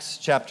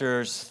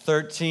chapters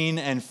 13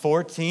 and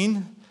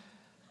 14.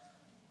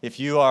 If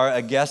you are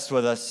a guest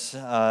with us,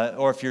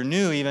 or if you're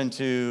new even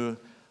to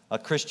a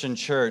Christian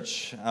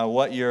church,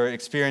 what you're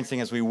experiencing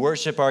as we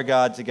worship our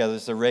God together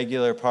is a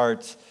regular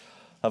part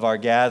of our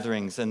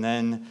gatherings. And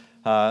then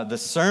the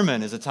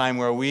sermon is a time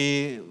where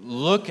we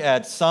look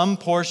at some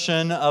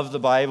portion of the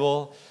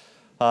Bible.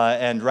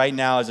 And right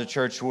now, as a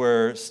church,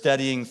 we're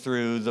studying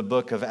through the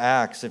book of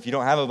Acts. If you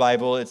don't have a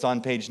Bible, it's on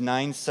page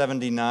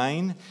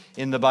 979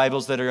 in the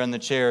Bibles that are in the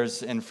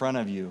chairs in front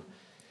of you.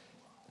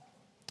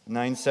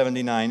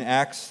 979,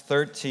 Acts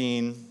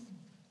 13.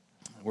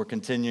 We're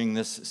continuing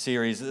this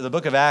series. The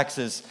book of Acts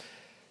is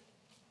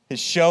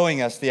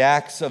showing us the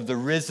acts of the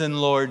risen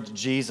Lord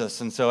Jesus.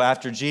 And so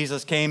after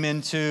Jesus came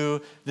into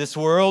this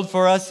world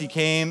for us, he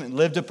came,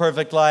 lived a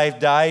perfect life,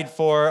 died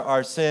for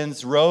our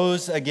sins,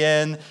 rose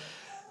again.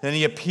 Then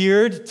he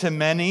appeared to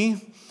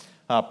many,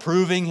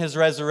 proving his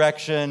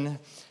resurrection,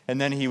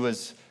 and then he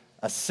was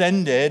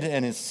ascended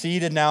and is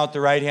seated now at the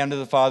right hand of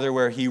the Father,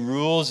 where he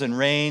rules and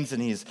reigns, and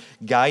he's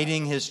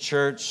guiding his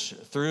church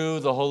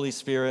through the Holy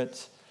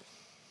Spirit.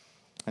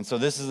 And so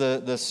this is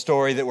the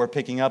story that we're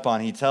picking up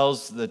on. He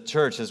tells the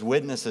church as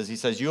witnesses, he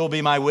says, "You will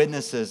be my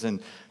witnesses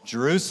in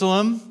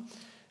Jerusalem,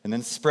 and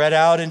then spread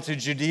out into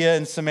Judea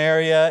and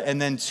Samaria,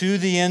 and then to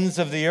the ends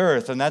of the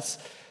earth." And that's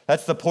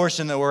the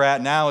portion that we're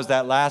at now, is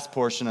that last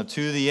portion of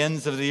to the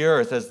ends of the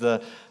earth, as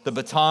the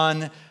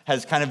baton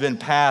has kind of been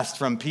passed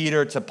from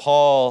Peter to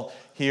Paul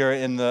here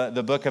in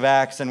the book of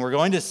Acts. And we're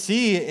going to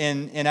see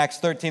in Acts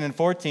 13 and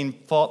 14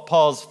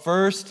 Paul's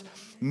first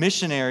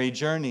missionary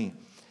journey,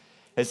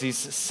 as he's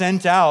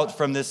sent out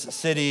from this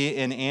city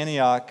in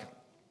Antioch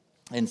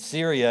in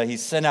Syria.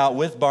 He's sent out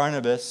with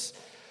Barnabas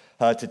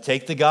to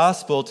take the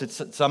gospel to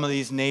some of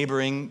these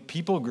neighboring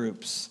people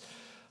groups,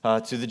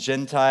 to the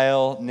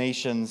Gentile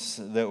nations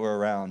that were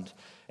around.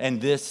 And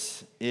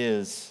this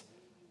is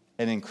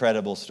an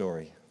incredible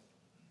story.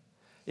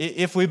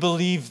 If we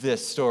believe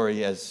this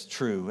story as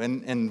true,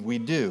 and we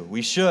do,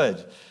 we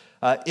should,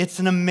 it's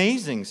an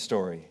amazing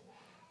story.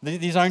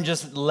 These aren't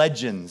just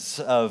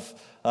legends of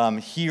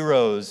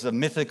heroes, of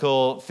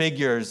mythical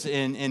figures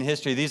in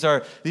history. These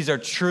are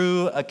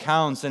true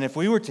accounts. And if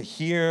we were to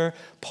hear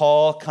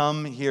Paul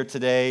come here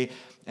today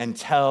and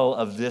tell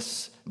of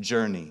this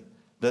journey,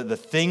 the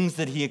things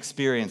that he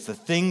experienced, the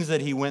things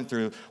that he went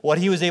through, what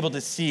he was able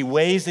to see,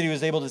 ways that he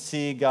was able to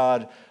see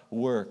God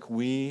work,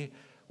 we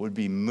would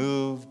be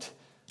moved,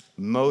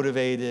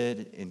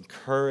 motivated,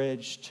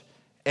 encouraged,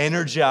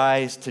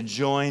 energized to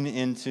join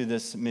into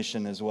this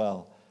mission as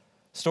well.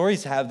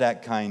 Stories have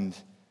that kind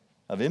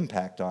of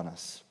impact on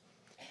us.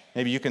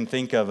 Maybe you can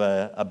think of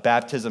a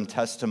baptism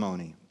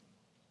testimony,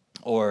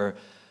 or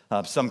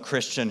some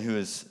Christian who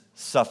has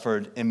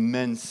suffered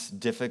immense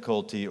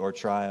difficulty or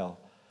trial.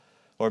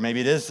 Or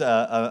maybe it is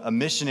a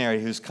missionary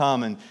who's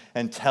come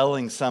and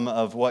telling some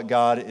of what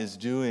God is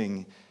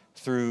doing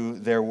through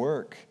their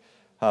work.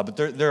 But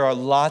there are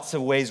lots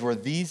of ways where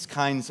these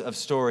kinds of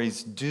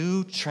stories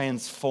do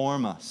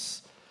transform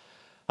us.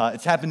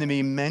 It's happened to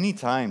me many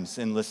times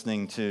in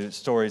listening to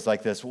stories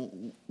like this.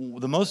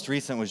 The most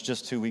recent was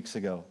just 2 weeks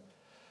ago.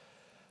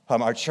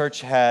 Our church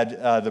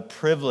had the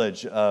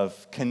privilege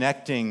of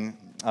connecting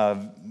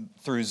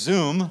through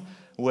Zoom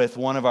with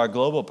one of our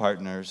global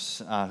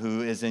partners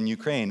who is in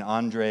Ukraine,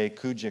 Andrei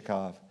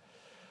Kudjikov.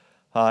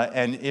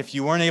 And if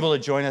you weren't able to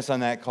join us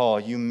on that call,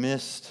 you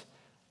missed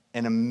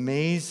an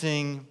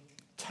amazing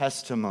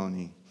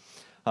testimony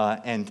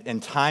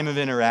and time of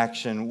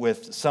interaction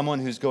with someone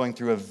who's going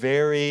through a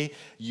very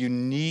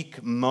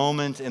unique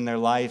moment in their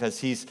life, as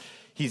he's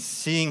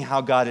seeing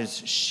how God is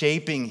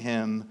shaping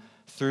him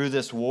through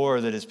this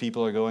war that his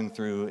people are going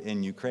through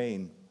in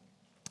Ukraine.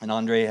 And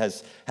Andre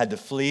has had to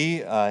flee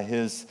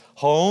his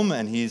home,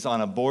 and he's on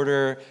a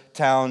border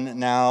town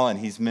now, and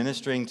he's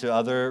ministering to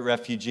other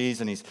refugees,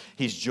 and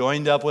he's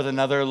joined up with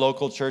another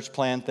local church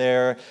plant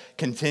there,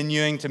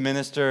 continuing to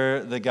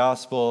minister the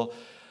gospel.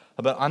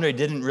 But Andre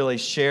didn't really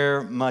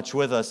share much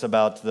with us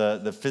about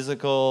the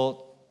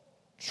physical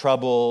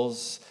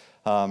troubles,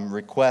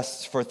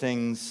 requests for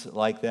things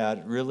like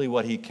that. Really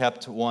what he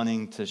kept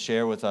wanting to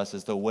share with us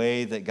is the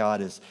way that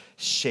God is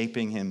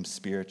shaping him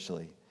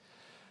spiritually.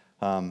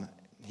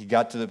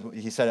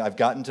 He said, "I've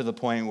gotten to the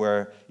point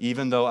where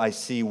even though I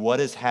see what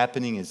is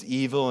happening is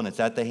evil and it's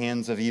at the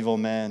hands of evil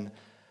men,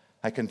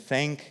 I can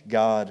thank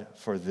God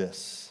for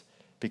this,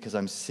 because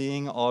I'm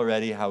seeing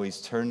already how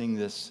he's turning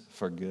this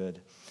for good."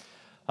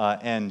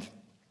 And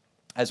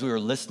as we were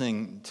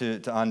listening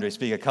to Andre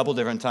speak a couple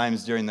different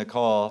times during the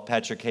call,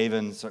 Patrick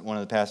Havens, one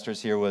of the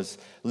pastors here, was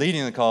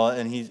leading the call,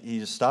 and he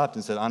just stopped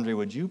and said, "Andre,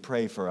 would you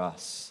pray for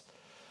us?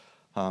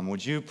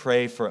 Would you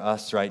pray for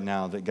us right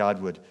now that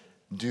God would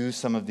do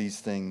some of these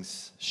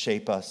things,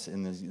 shape us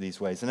in these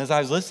ways?" And as I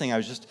was listening, I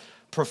was just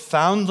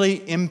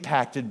profoundly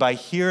impacted by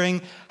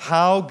hearing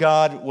how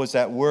God was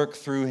at work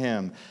through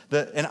him.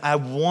 And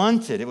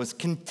it was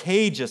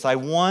contagious. I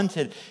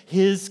wanted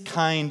his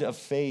kind of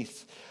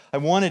faith. I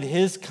wanted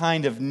his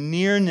kind of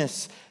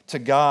nearness to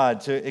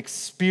God, to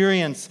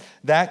experience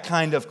that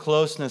kind of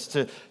closeness,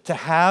 to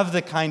have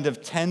the kind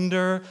of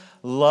tender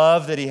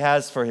love that he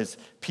has for his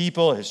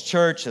people, his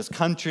church, his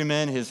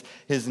countrymen,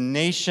 his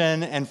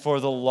nation, and for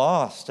the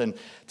lost. And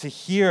to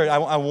hear it,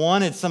 I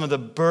wanted some of the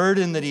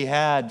burden that he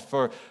had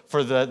for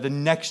the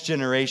next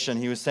generation.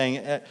 He was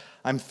saying,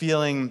 I'm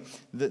feeling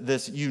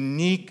this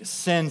unique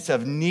sense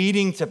of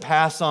needing to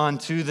pass on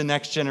to the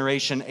next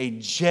generation a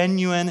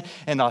genuine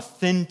and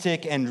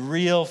authentic and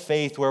real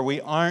faith where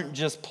we aren't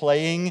just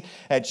playing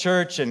at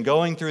church and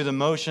going through the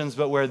motions,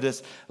 but where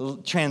this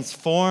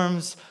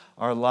transforms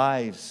our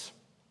lives.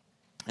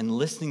 And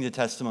listening to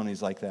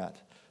testimonies like that,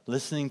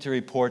 listening to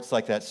reports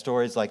like that,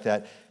 stories like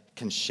that,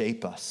 can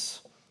shape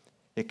us.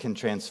 It can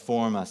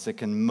transform us. It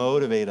can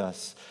motivate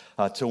us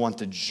to want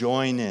to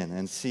join in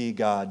and see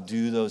God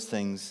do those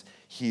things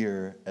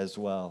here as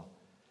well.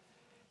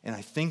 And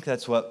I think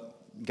that's what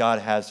God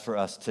has for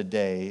us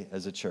today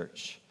as a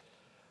church.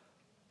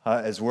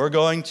 As we're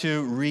going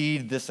to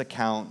read this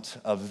account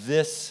of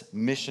this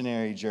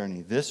missionary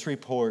journey, this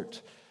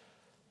report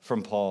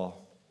from Paul,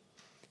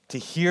 to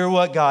hear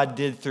what God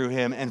did through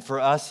him, and for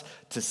us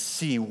to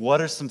see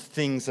what are some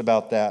things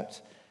about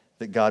that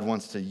God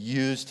wants to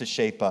use to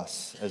shape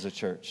us as a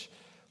church.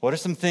 What are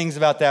some things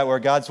about that where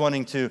God's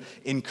wanting to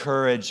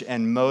encourage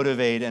and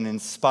motivate and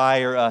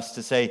inspire us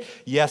to say,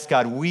 yes,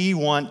 God, we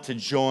want to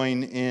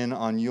join in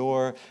on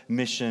your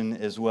mission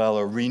as well,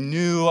 or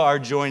renew our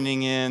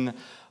joining in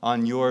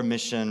on your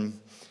mission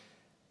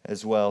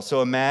as well.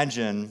 So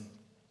imagine,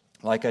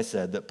 like I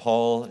said, that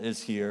Paul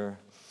is here,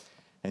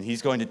 and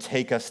he's going to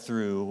take us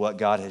through what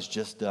God has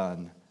just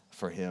done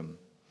for him.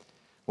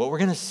 What we're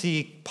going to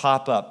see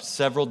pop up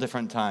several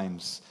different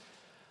times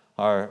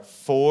are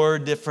 4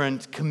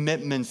 different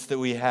commitments that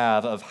we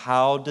have of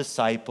how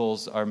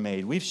disciples are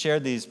made. We've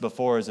shared these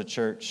before as a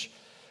church,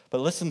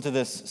 but listen to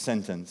this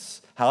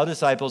sentence. How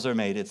disciples are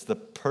made. It's the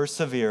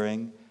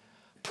persevering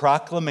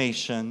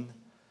proclamation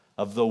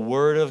of the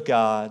Word of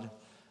God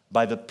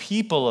by the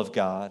people of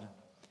God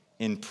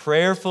in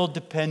prayerful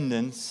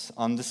dependence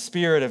on the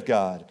Spirit of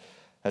God.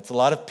 That's a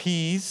lot of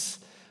P's,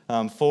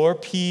 4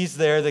 P's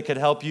there that could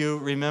help you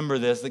remember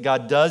this, that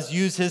God does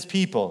use his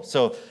people.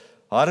 So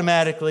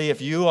automatically,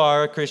 if you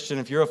are a Christian,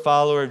 if you're a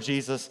follower of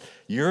Jesus,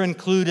 you're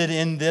included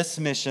in this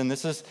mission.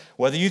 This is,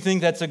 whether you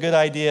think that's a good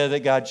idea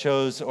that God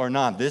chose or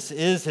not, this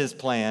is his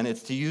plan.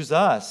 It's to use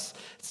us.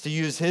 It's to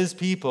use his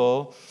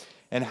people.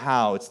 And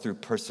how? It's through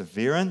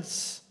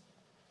perseverance,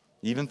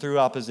 even through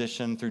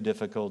opposition, through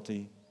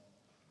difficulty.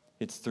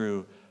 It's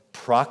through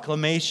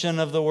proclamation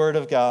of the Word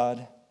of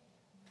God.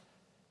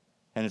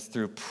 And it's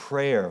through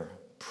prayer,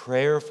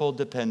 prayerful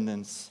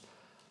dependence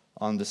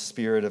on the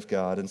Spirit of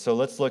God. And so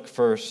let's look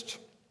first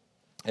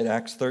at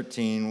Acts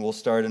 13. We'll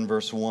start in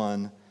verse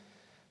 1.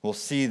 We'll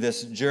see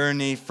this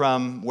journey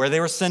from where they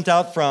were sent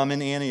out from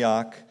in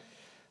Antioch,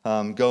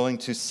 going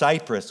to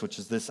Cyprus, which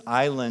is this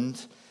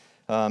island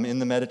in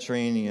the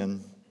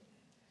Mediterranean.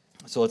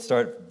 So let's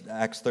start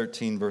Acts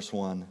 13, verse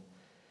 1.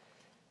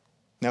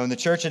 Now in the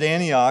church at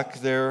Antioch,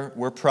 there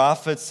were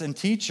prophets and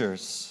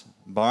teachers,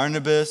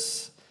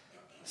 Barnabas,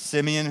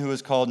 Simeon, who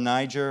was called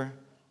Niger,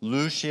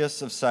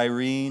 Lucius of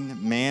Cyrene,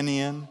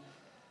 Manaen,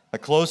 a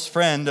close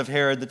friend of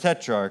Herod the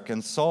Tetrarch,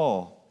 and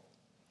Saul.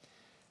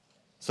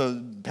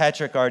 So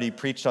Patrick already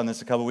preached on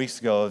this a couple weeks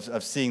ago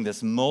of seeing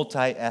this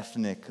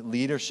multi-ethnic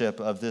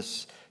leadership of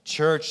this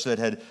church that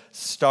had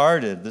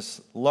started, this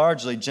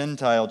largely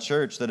Gentile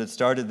church that had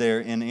started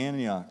there in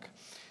Antioch.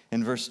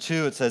 In verse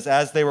 2, it says,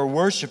 as they were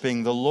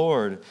worshiping the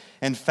Lord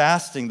and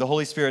fasting, the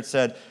Holy Spirit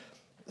said,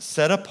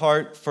 set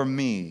apart for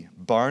me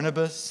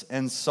Barnabas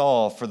and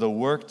Saul for the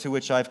work to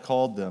which I've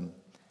called them.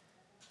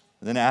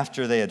 Then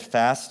after they had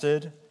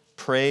fasted,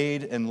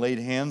 prayed, and laid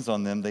hands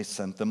on them, they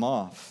sent them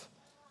off.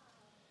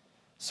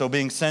 So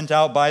being sent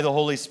out by the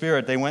Holy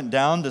Spirit, they went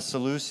down to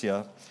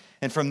Seleucia,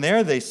 and from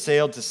there they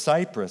sailed to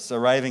Cyprus,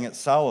 arriving at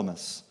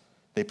Salamis.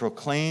 They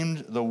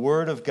proclaimed the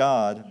word of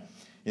God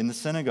in the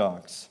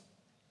synagogues.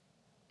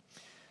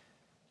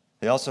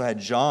 They also had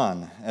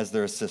John as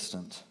their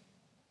assistant.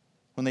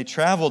 When they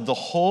traveled the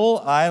whole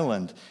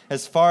island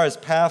as far as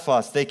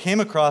Paphos, they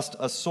came across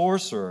a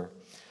sorcerer,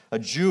 a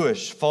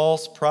Jewish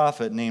false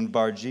prophet named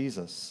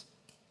Bar-Jesus.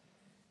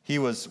 He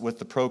was with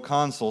the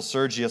proconsul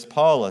Sergius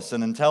Paulus,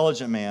 an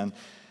intelligent man.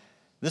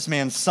 This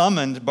man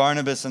summoned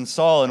Barnabas and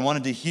Saul and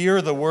wanted to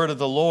hear the word of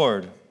the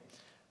Lord.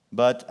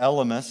 But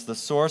Elymas, the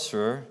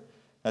sorcerer,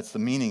 that's the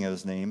meaning of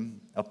his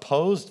name,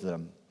 opposed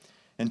them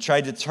and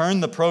tried to turn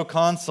the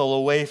proconsul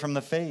away from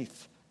the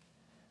faith.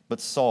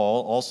 But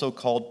Saul, also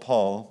called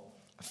Paul,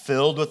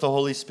 filled with the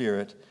Holy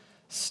Spirit,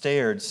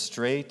 stared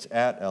straight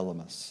at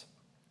Elymas.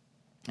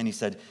 And he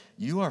said,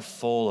 you are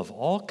full of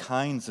all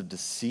kinds of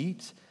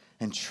deceit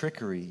and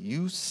trickery,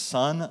 you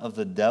son of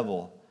the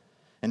devil,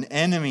 an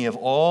enemy of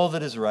all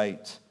that is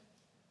right.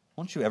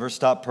 Won't you ever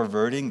stop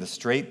perverting the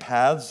straight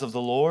paths of the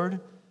Lord?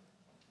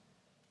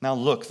 Now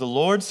look, the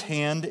Lord's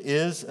hand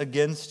is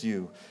against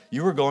you.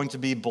 You are going to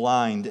be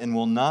blind and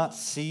will not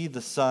see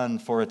the sun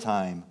for a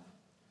time.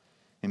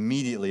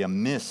 Immediately a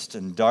mist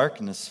and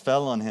darkness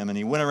fell on him, and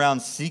he went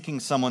around seeking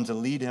someone to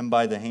lead him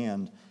by the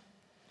hand.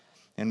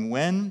 And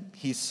when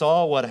he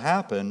saw what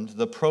happened,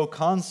 the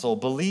proconsul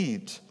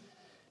believed,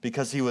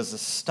 because he was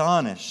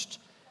astonished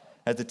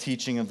at the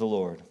teaching of the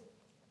Lord.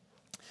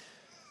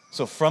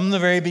 So from the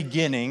very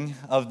beginning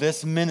of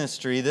this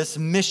ministry, this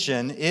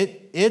mission,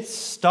 it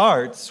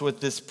starts with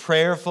this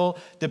prayerful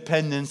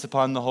dependence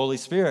upon the Holy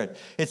Spirit.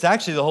 It's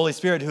actually the Holy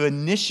Spirit who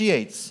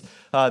initiates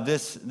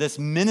this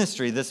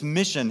ministry, this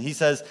mission. He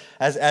says,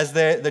 as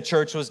the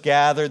church was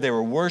gathered, they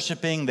were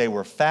worshiping, they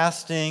were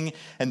fasting,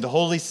 and the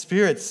Holy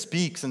Spirit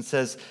speaks and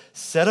says,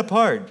 set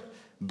apart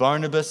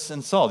Barnabas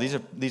and Saul.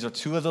 These are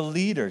two of the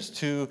leaders,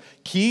 two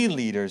key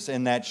leaders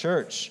in that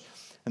church.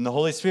 And the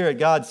Holy Spirit,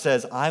 God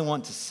says, I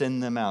want to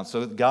send them out.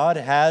 So God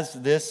has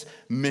this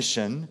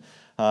mission.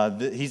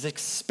 He's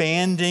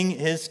expanding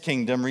his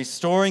kingdom,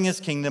 restoring his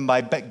kingdom by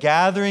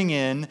gathering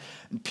in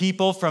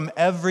people from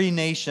every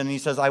nation. And he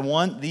says, I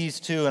want these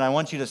two, and I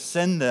want you to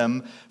send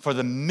them for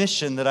the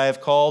mission that I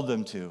have called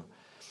them to.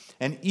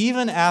 And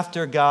even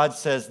after God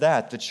says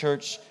that, the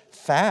church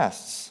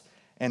fasts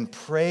and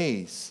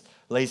prays,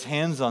 lays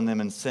hands on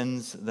them, and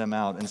sends them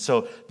out. And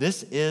so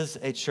this is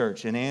a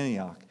church in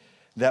Antioch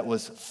that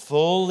was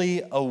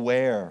fully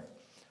aware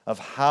of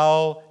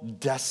how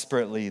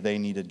desperately they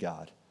needed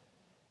God.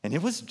 And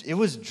it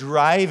was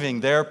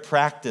driving their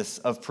practice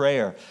of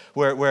prayer,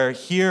 where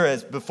here,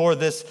 as before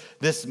this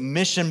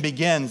mission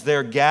begins,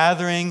 they're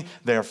gathering,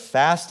 they're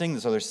fasting,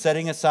 so they're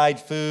setting aside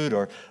food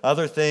or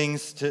other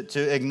things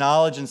to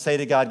acknowledge and say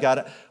to God,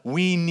 God,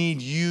 we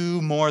need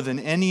you more than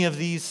any of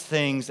these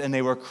things. And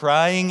they were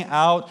crying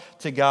out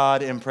to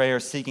God in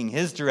prayer, seeking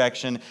his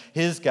direction,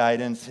 his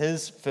guidance,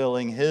 his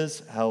filling,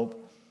 his help.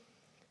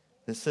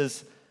 This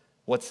is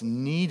what's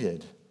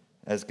needed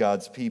as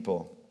God's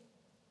people.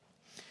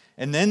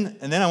 And then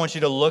I want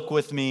you to look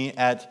with me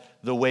at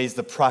the ways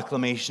the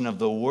proclamation of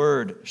the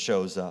word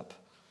shows up.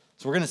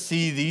 So we're going to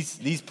see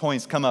these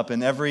points come up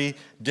in every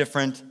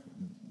different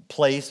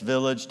place,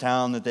 village,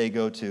 town that they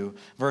go to.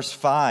 Verse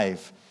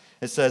 5,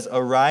 it says,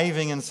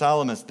 arriving in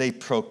Salamis, they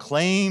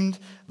proclaimed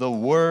the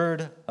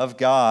word of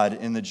God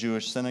in the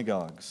Jewish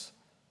synagogues.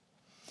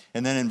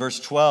 And then in verse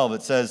 12,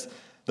 it says,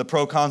 the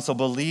proconsul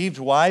believed.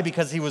 Why?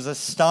 Because he was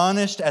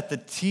astonished at the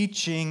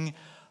teaching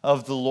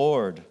of the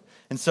Lord.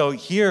 And so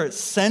here,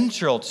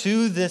 central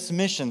to this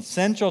mission,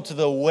 central to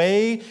the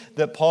way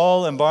that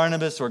Paul and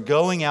Barnabas were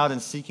going out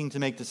and seeking to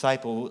make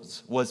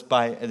disciples, was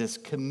by this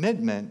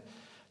commitment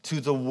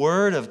to the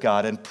Word of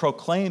God and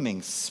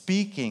proclaiming,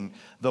 speaking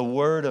the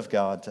Word of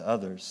God to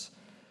others.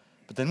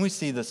 But then we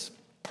see this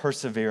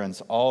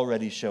perseverance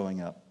already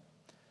showing up.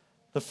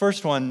 The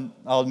first one,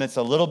 I'll admit, is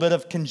a little bit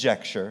of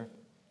conjecture.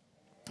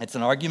 It's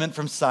an argument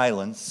from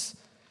silence.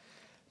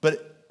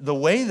 But the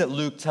way that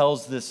Luke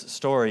tells this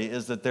story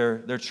is that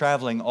they're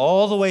traveling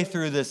all the way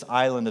through this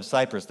island of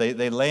Cyprus.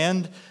 They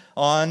land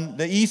on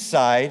the east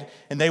side,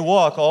 and they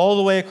walk all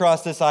the way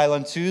across this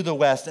island to the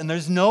west, and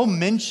there's no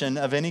mention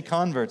of any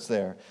converts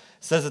there.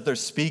 It says that they're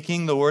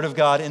speaking the word of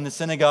God in the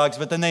synagogues,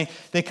 but then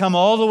they come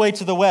all the way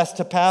to the west,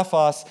 to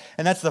Paphos,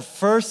 and that's the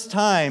first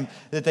time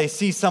that they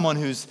see someone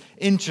who's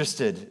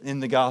interested in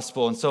the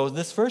gospel. And so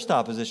this first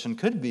opposition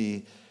could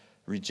be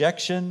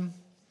rejection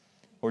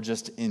or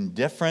just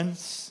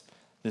indifference,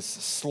 this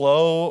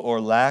slow or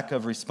lack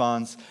of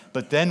response.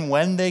 But then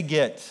when they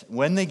get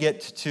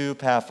to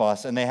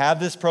Paphos and they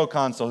have this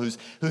proconsul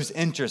who's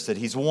interested,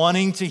 he's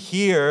wanting to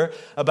hear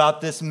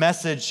about this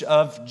message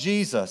of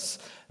Jesus,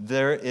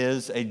 there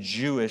is a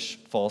Jewish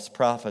false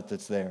prophet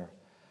that's there.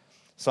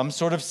 Some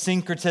sort of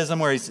syncretism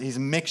where he's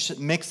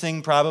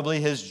mixing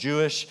probably his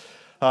Jewish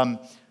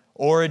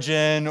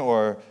origin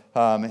or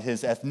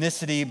his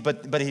ethnicity,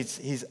 but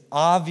he's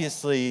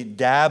obviously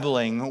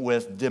dabbling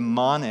with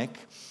demonic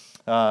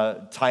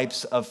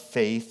types of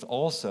faith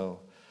also.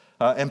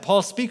 And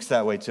Paul speaks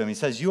that way to him. He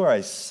says, you are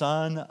a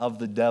son of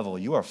the devil.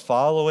 You are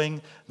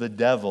following the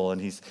devil.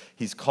 And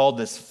he's called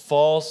this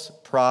false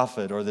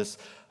prophet or this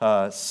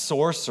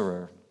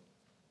sorcerer.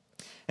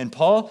 And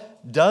Paul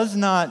does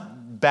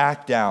not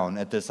back down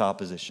at this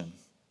opposition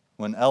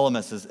when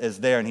Elymas is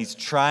there, and he's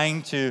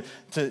trying to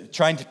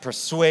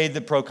persuade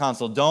the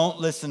proconsul, don't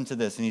listen to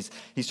this, and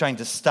he's trying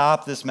to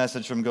stop this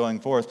message from going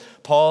forth.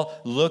 Paul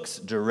looks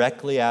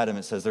directly at him.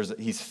 It says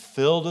he's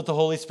filled with the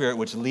Holy Spirit,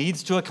 which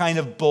leads to a kind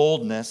of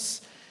boldness.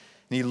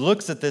 And he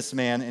looks at this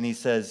man and he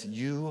says,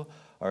 you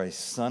are a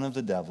son of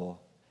the devil.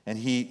 And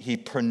he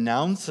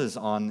pronounces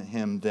on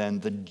him then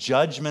the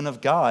judgment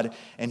of God,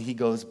 and he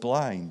goes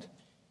blind.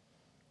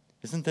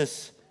 Isn't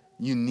this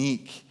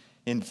unique?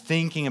 In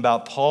thinking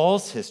about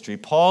Paul's history,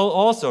 Paul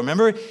also,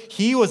 remember,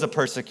 he was a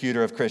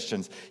persecutor of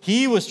Christians.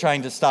 He was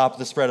trying to stop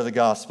the spread of the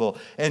gospel,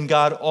 and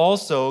God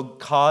also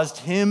caused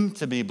him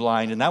to be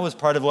blind, and that was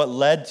part of what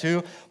led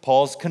to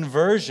Paul's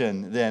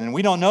conversion then. And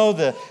we don't know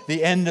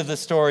the end of the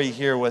story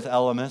here with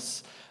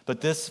Elymas,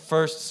 but this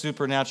first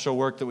supernatural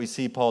work that we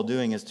see Paul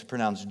doing is to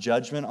pronounce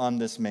judgment on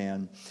this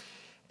man,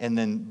 and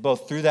then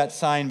both through that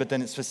sign, but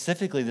then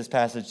specifically this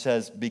passage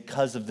says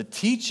because of the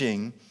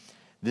teaching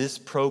this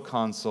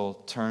proconsul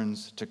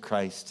turns to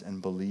Christ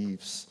and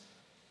believes.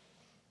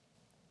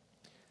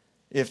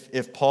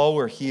 If Paul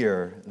were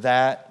here,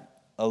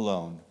 that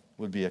alone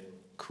would be a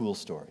cool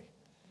story.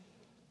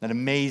 An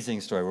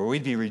amazing story where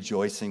we'd be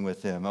rejoicing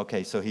with him.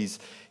 Okay, so he's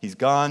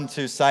gone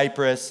to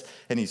Cyprus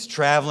and he's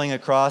traveling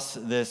across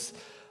this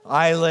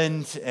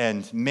island,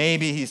 and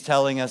maybe he's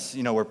telling us,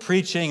 we're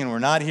preaching and we're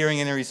not hearing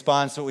any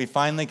response, but we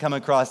finally come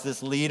across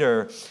this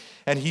leader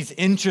and he's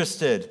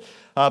interested.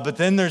 But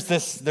then there's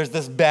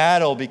this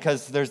battle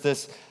because there's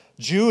this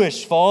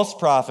Jewish false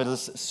prophet,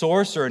 this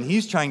sorcerer, and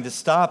he's trying to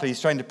stop it.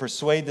 He's trying to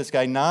persuade this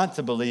guy not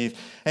to believe.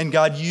 And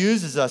God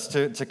uses us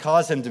to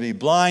cause him to be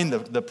blind.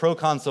 The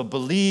proconsul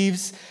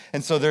believes.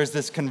 And so there's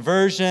this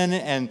conversion,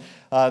 and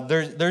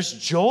there's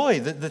joy.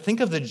 Think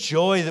of the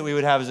joy that we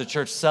would have as a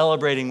church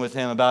celebrating with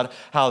him about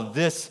how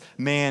this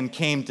man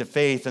came to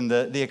faith, and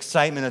the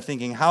excitement of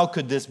thinking, how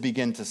could this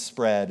begin to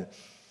spread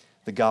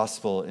the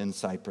gospel in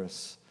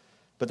Cyprus?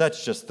 But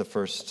that's just the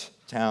first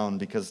town,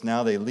 because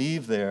now they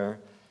leave there.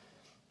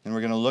 And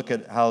we're going to look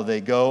at how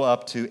they go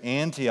up to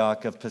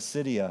Antioch of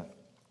Pisidia.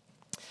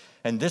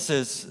 And this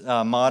is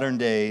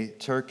modern-day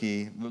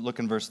Turkey. Look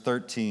in verse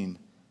 13.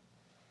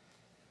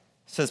 It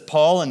says,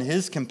 Paul and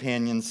his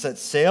companions set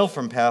sail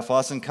from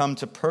Paphos and come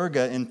to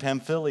Perga in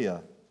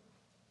Pamphylia.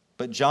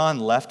 But John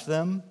left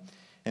them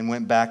and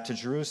went back to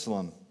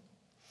Jerusalem.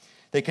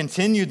 They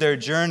continued their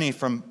journey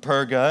from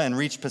Perga and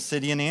reached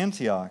Pisidian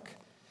Antioch.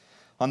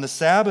 On the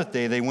Sabbath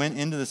day, they went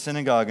into the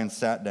synagogue and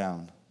sat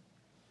down.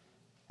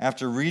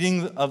 After the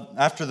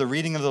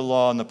reading of the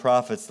law and the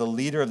prophets, the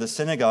leader of the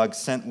synagogue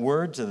sent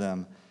word to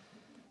them,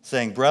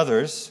 saying,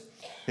 Brothers,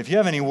 if you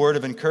have any word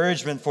of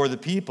encouragement for the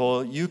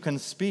people, you can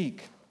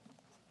speak.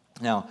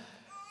 Now,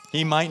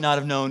 he might not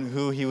have known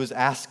who he was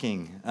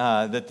asking,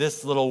 that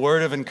this little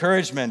word of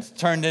encouragement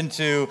turned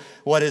into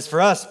what is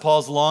for us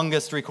Paul's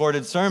longest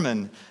recorded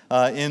sermon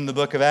in the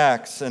book of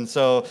Acts. And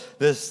so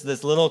this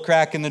little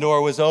crack in the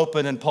door was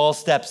open, and Paul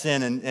steps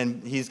in,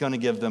 and he's going to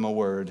give them a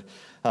word.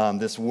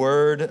 This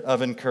word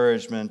of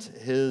encouragement,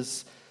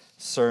 his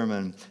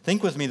sermon.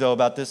 Think with me, though,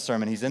 about this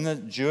sermon. He's in the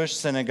Jewish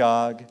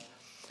synagogue.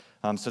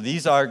 So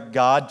these are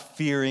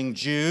God-fearing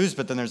Jews,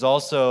 but then there's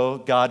also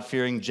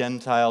God-fearing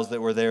Gentiles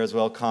that were there as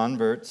well,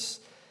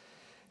 converts.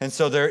 And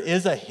so there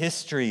is a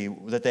history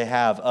that they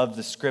have of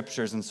the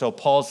Scriptures. And so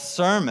Paul's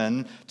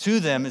sermon to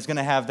them is going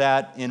to have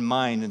that in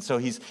mind. And so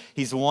he's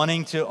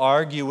wanting to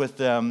argue with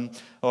them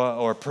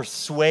or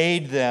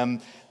persuade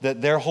them that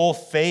their whole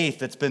faith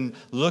that's been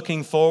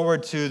looking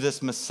forward to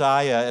this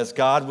Messiah as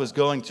God was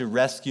going to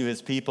rescue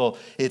his people,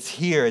 it's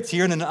here. It's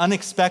here in an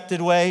unexpected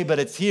way, but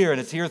it's here,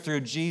 and it's here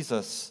through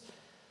Jesus.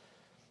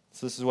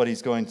 So this is what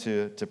he's going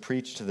to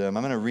preach to them.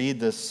 I'm going to read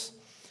this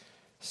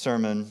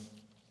sermon.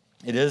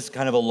 It is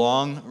kind of a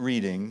long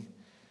reading,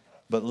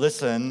 but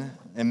listen,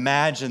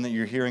 imagine that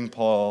you're hearing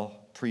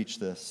Paul preach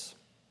this.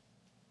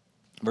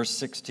 Verse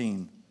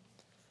 16.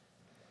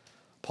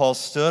 Paul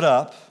stood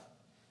up.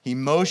 He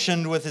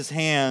motioned with his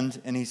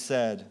hand, and he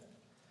said,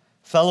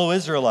 Fellow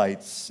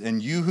Israelites,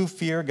 and you who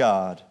fear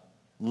God,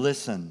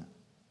 listen.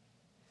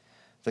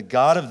 The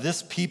God of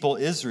this people,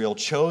 Israel,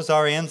 chose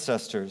our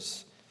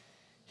ancestors.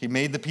 He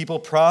made the people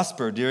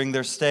prosper during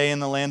their stay in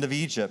the land of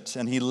Egypt,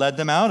 and he led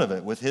them out of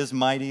it with his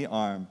mighty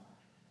arm.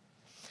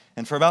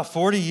 And for about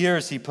 40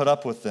 years he put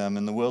up with them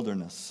in the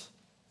wilderness.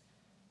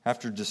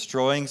 After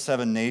destroying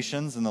 7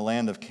 nations in the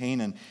land of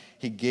Canaan,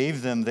 he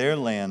gave them their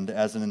land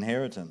as an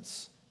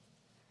inheritance.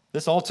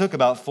 This all took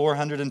about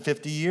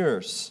 450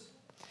 years.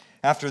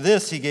 After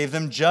this, he gave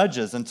them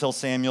judges until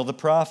Samuel the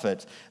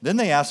prophet. Then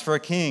they asked for a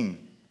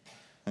king.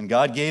 And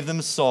God gave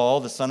them Saul,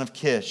 the son of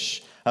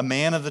Kish, a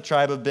man of the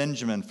tribe of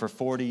Benjamin, for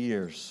 40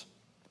 years.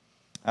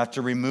 After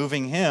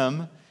removing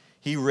him,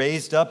 he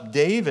raised up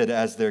David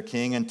as their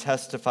king and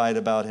testified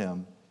about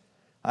him.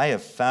 I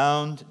have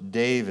found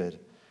David,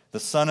 the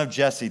son of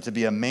Jesse, to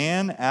be a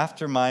man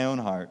after my own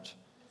heart,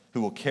 who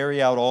will carry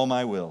out all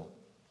my will.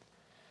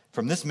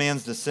 From this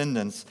man's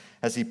descendants,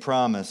 as he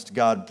promised,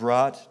 God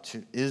brought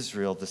to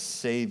Israel the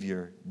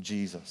Savior,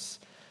 Jesus.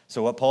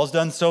 So what Paul's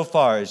done so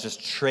far is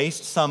just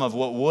traced some of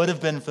what would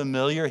have been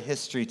familiar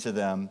history to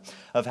them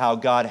of how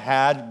God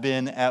had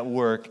been at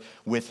work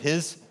with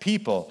his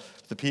people,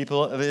 the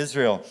people of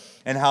Israel,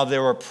 and how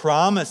there were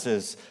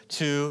promises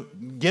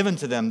given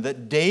to them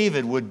that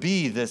David would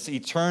be this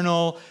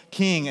eternal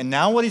king. And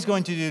now what he's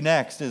going to do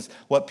next is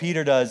what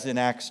Peter does in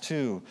Acts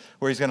 2,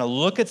 where he's going to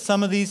look at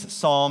some of these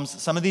psalms,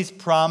 some of these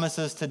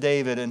promises to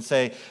David and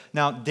say,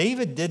 now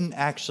David didn't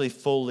actually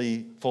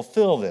fully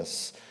fulfill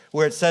this,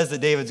 where it says that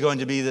David's going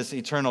to be this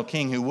eternal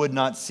king who would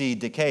not see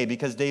decay,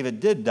 because David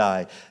did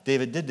die.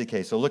 David did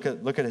decay. So look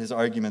at his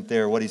argument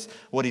there. What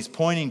he's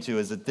pointing to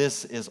is that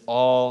this is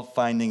all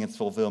finding its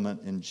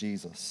fulfillment in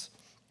Jesus.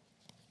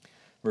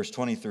 Verse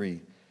 23,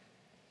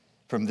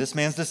 from this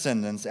man's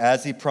descendants,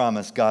 as he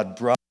promised, God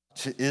brought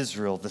to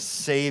Israel the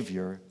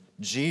Savior,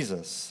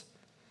 Jesus.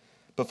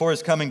 Before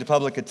his coming to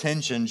public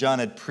attention, John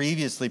had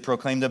previously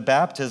proclaimed a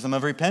baptism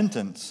of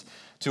repentance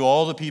to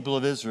all the people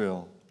of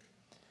Israel.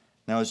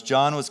 Now, as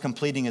John was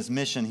completing his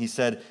mission, he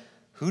said,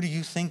 Who do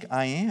you think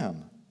I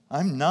am?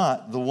 I'm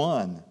not the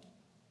one.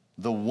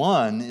 The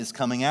one is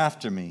coming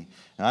after me,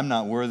 and I'm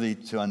not worthy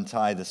to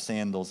untie the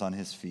sandals on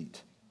his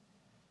feet.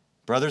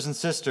 Brothers and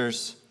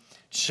sisters,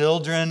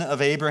 children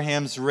of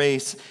Abraham's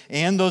race,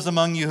 and those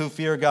among you who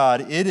fear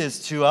God, it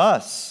is to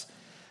us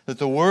that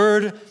the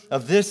word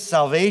of this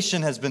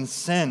salvation has been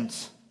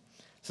sent,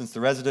 since the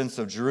residents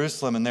of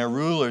Jerusalem and their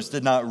rulers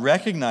did not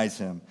recognize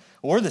him,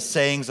 or the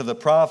sayings of the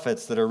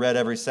prophets that are read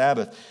every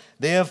Sabbath.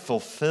 They have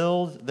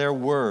fulfilled their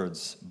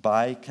words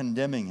by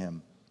condemning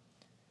him.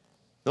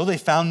 Though they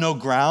found no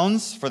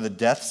grounds for the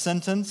death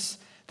sentence,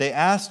 they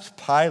asked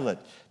Pilate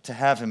to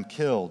have him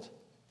killed.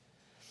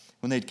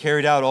 When they'd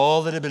carried out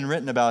all that had been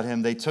written about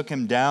him, they took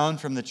him down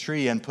from the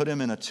tree and put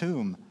him in a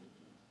tomb.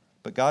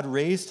 But God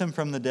raised him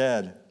from the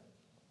dead,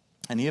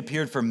 and he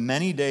appeared for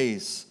many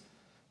days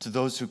to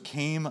those who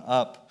came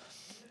up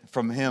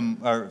with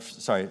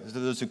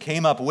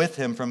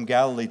him from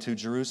Galilee to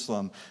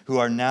Jerusalem, who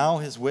are now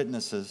his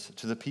witnesses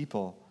to the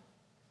people.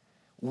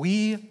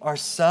 We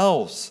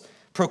ourselves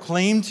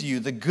proclaim to you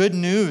the good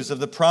news of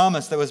the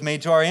promise that was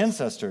made to our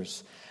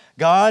ancestors.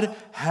 God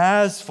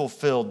has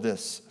fulfilled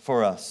this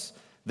for us,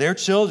 their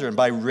children,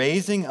 by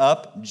raising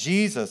up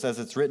Jesus, as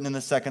it's written in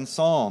the second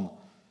Psalm.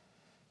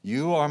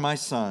 You are my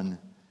son.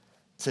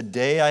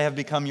 Today I have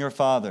become your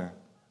father.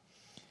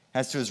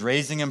 As to his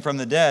raising him from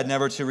the dead,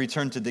 never to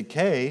return to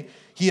decay,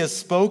 he has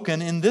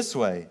spoken in this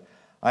way: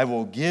 I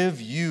will give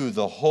you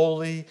the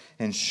holy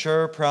and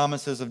sure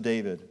promises of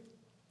David.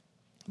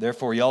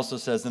 Therefore, he also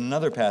says in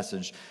another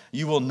passage,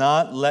 you will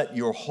not let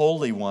your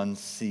Holy One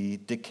see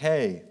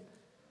decay.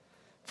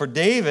 For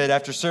David,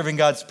 after serving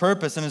God's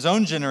purpose in his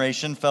own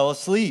generation, fell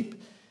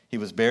asleep. He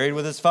was buried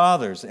with his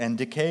fathers and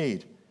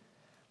decayed.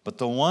 But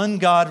the one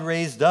God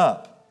raised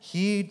up,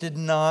 he did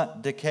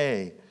not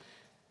decay.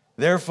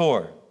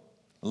 Therefore,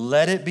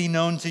 let it be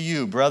known to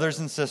you, brothers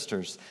and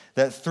sisters,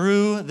 that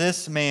through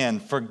this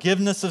man,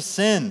 forgiveness of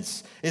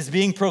sins is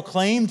being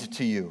proclaimed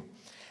to you.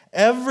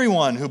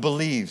 Everyone who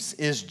believes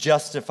is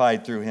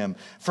justified through him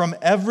from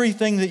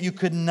everything that you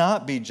could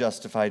not be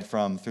justified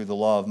from through the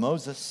law of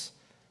Moses.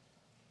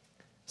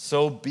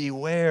 So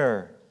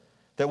beware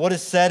that what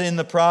is said in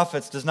the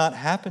prophets does not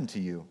happen to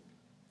you,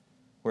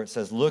 where it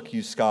says, look,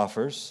 you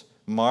scoffers,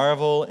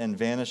 marvel and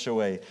vanish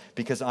away,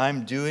 because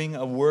I'm doing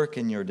a work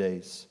in your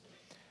days,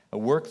 a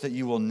work that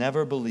you will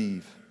never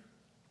believe,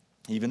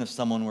 even if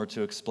someone were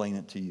to explain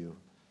it to you.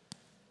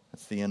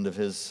 That's the end of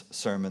his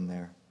sermon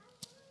there.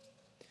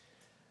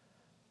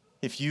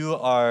 If you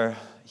are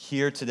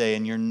here today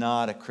and you're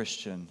not a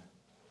Christian,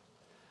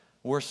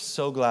 we're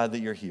so glad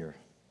that you're here.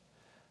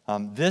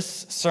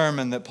 This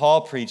sermon that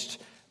Paul preached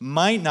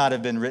might not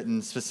have been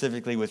written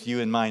specifically with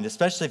you in mind,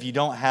 especially if you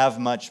don't have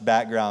much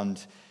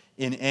background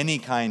in any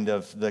kind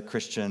of the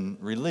Christian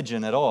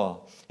religion at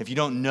all. If you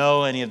don't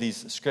know any of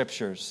these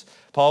scriptures,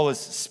 Paul was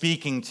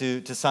speaking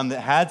to some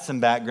that had some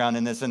background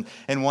in this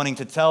and wanting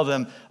to tell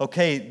them,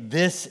 okay,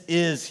 this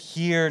is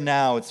here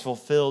now. It's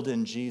fulfilled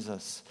in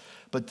Jesus.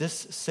 But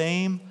this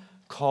same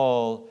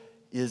call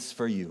is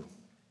for you.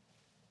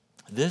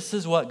 This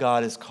is what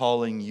God is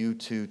calling you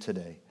to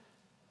today,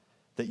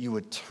 that you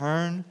would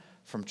turn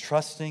from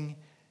trusting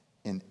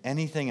in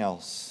anything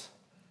else,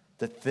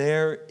 that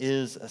there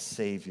is a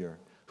Savior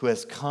who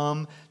has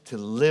come to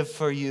live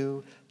for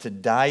you, to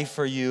die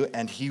for you,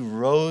 and he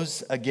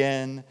rose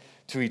again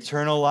to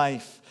eternal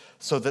life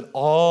so that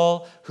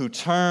all who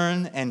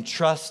turn and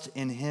trust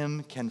in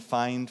him can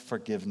find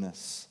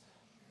forgiveness,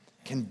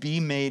 can be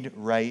made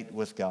right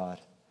with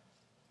God.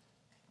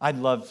 I'd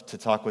love to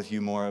talk with you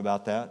more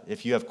about that.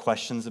 If you have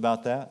questions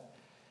about that,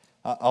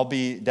 I'll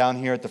be down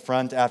here at the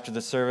front after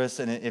the service,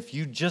 and if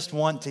you just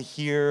want to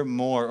hear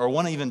more or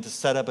want even to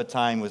set up a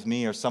time with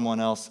me or someone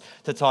else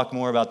to talk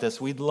more about this,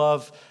 we'd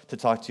love to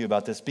talk to you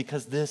about this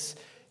because this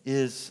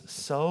is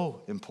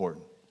so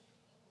important.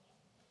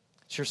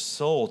 It's your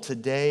soul.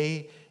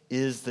 Today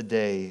is the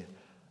day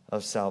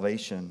of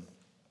salvation,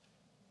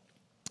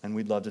 and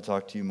we'd love to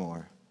talk to you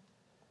more.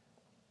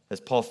 As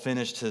Paul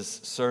finished his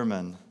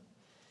sermon,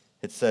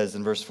 it says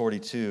in verse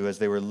 42, as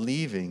they were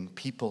leaving,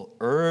 people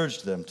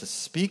urged them to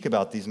speak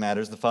about these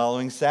matters the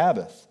following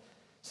Sabbath.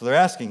 So they're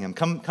asking him,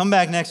 come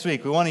back next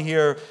week. We want to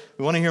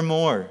hear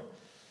more.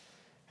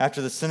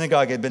 After the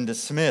synagogue had been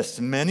dismissed,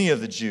 many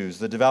of the Jews,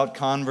 the devout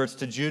converts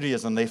to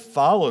Judaism, they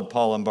followed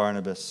Paul and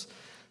Barnabas,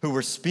 who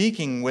were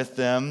speaking with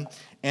them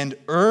and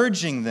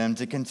urging them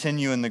to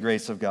continue in the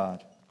grace of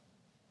God.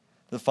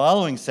 The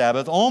following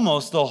Sabbath,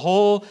 almost the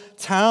whole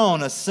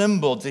town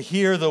assembled to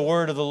hear the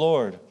word of the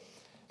Lord.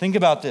 Think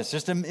about this.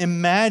 Just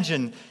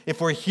imagine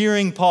if we're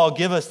hearing Paul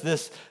give us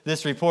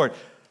this report.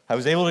 I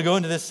was able to go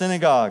into this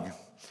synagogue,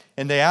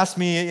 and they asked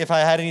me if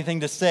I had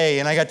anything to say,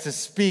 and I got to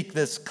speak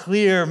this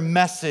clear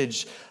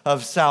message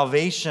of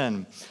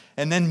salvation.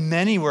 And then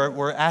many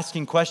were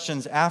asking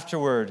questions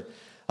afterward,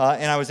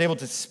 and I was able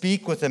to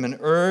speak with them and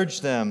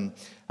urge them.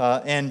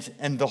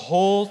 And the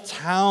whole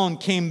town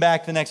came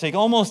back the next week.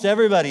 Almost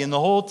everybody in the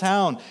whole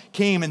town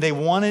came, and they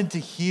wanted to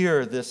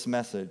hear this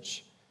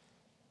message.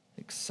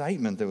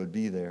 Excitement that would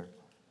be there.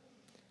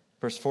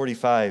 Verse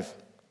 45,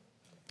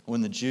 When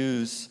the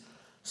Jews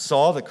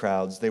saw the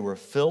crowds, they were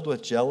filled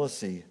with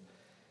jealousy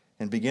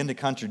and began to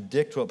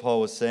contradict what Paul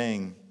was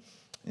saying,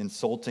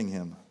 insulting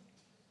him.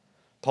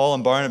 Paul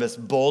and Barnabas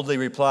boldly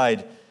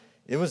replied,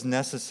 "It was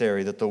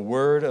necessary that the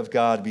word of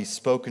God be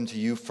spoken to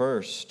you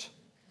first.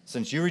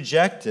 Since you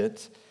reject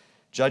it,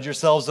 judge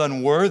yourselves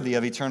unworthy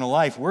of eternal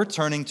life. We're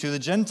turning to the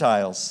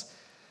Gentiles.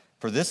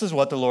 For this is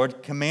what the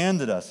Lord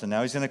commanded us." And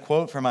now he's going to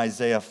quote from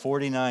Isaiah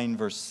 49,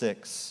 verse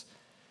 6,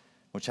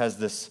 which has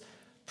this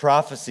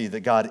prophecy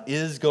that God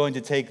is going to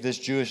take this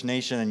Jewish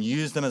nation and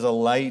use them as a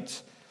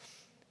light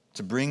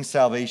to bring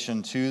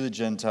salvation to the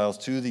Gentiles,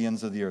 to the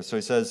ends of the earth. So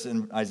he says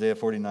in Isaiah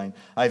 49,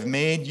 "I've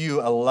made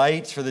you a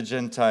light for the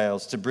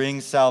Gentiles to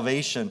bring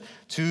salvation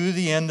to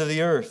the end of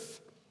the earth."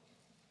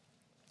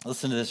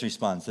 Listen to this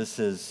response. This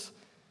is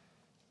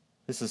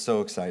so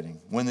exciting.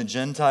 When the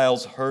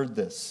Gentiles heard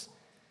this,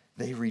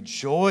 they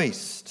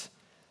rejoiced.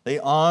 They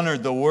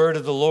honored the word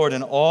of the Lord,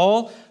 and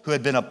all who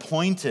had been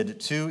appointed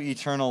to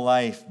eternal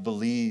life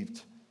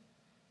believed.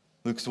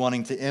 Luke's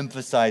wanting to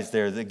emphasize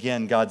there,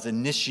 again, God's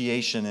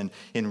initiation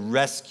in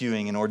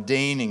rescuing and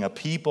ordaining a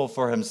people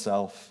for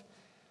himself.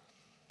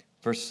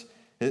 Verse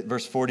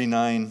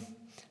 49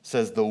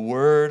 says, "The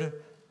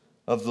word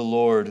of the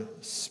Lord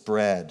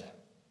spread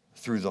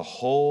through the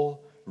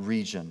whole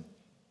region.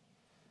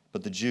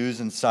 But the Jews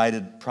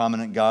incited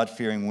prominent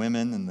God-fearing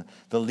women and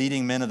the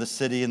leading men of the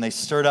city, and they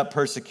stirred up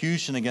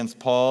persecution against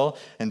Paul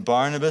and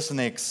Barnabas, and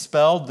they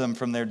expelled them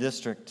from their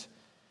district.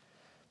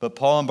 But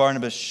Paul and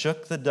Barnabas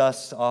shook the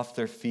dust off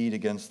their feet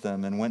against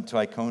them and went to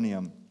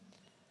Iconium.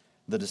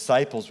 The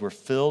disciples were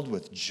filled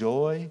with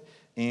joy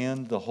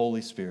and the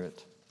Holy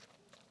Spirit."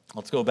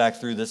 Let's go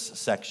back through this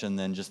section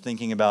then, just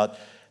thinking about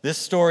this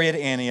story at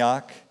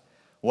Antioch,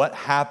 what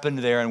happened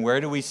there, and where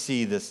do we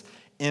see this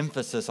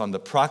emphasis on the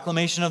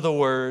proclamation of the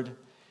word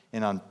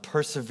and on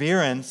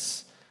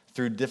perseverance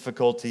through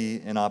difficulty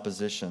and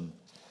opposition.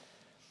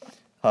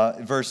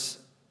 Verse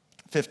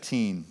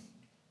 15.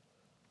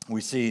 We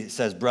see, it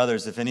says,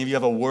 "Brothers, if any of you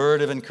have a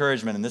word of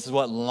encouragement," and this is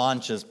what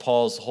launches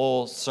Paul's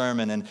whole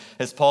sermon. And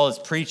as Paul is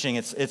preaching,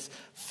 it's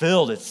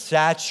filled, it's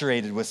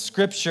saturated with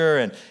Scripture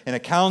and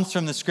accounts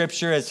from the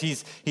Scripture as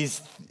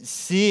he's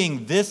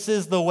seeing this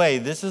is the way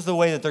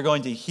that they're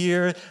going to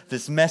hear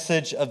this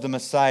message of the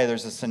Messiah.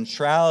 There's a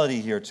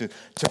centrality here to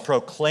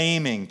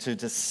proclaiming,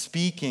 to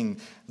speaking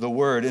the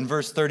word. In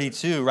verse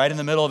 32, right in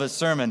the middle of his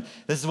sermon,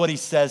 this is what he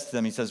says to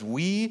them. He says,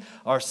 "We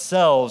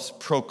ourselves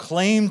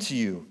proclaim to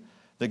you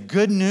the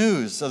good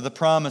news of the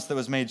promise that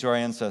was made to our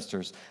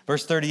ancestors."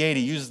 Verse 38,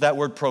 he uses that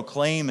word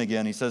proclaim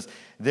again. He says,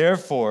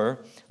 "Therefore,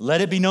 let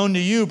it be known to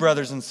you,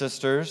 brothers and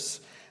sisters,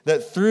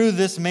 that through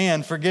this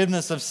man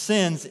forgiveness of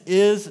sins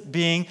is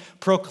being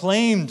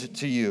proclaimed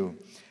to you.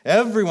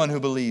 Everyone who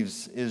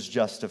believes is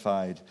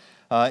justified."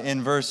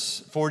 In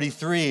verse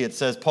 43, it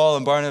says, Paul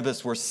and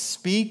Barnabas were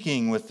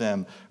speaking with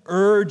them,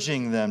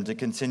 urging them to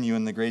continue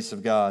in the grace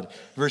of God.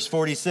 Verse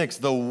 46,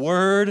 the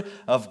word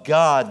of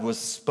God was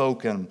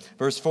spoken.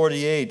 Verse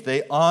 48,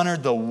 they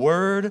honored the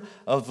word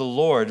of the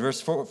Lord. Verse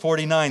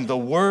 49, the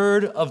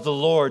word of the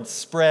Lord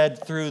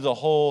spread through the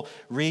whole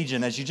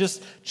region. As you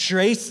just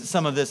trace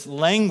some of this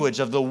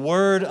language of the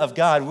word of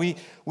God,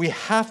 we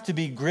have to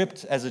be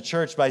gripped as a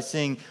church by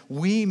saying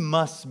we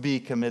must be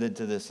committed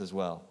to this as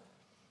well.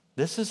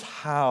 This is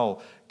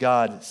how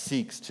God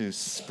seeks to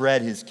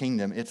spread his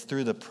kingdom. It's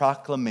through the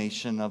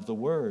proclamation of the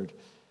word.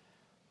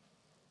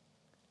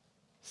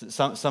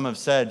 Some have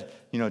said,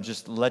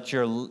 just let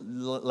your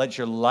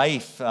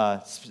life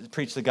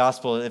preach the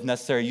gospel. If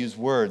necessary, use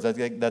words.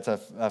 That's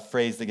a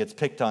phrase that gets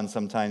picked on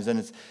sometimes.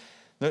 And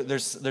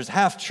there's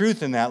half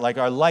truth in that, like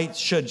our light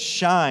should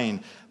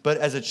shine. But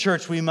as a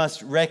church, we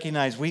must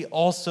recognize we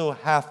also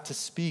have to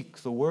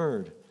speak the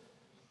word.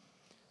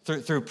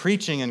 Through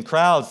preaching in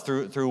crowds,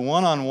 through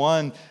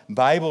one-on-one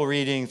Bible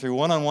reading, through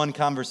one-on-one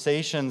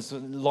conversations,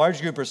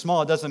 large group or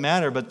small, it doesn't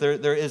matter, but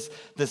there is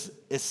this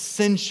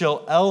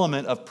essential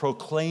element of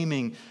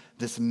proclaiming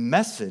this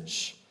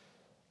message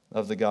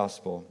of the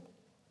gospel.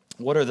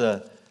 What are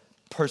the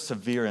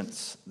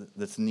perseverance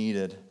that's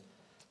needed?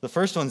 The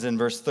first one's in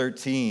verse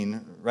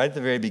 13, right at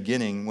the very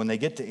beginning. When they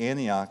get to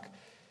Antioch,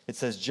 it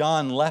says,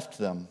 John left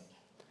them.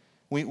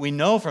 We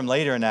know from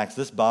later in Acts,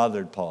 this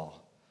bothered Paul.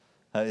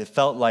 It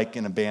felt like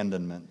an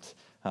abandonment.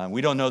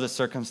 We don't know the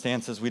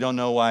circumstances. We don't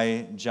know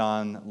why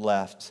John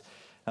left.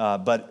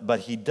 But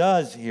he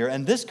does here,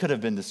 and this could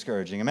have been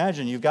discouraging.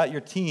 Imagine you've got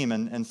your team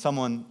and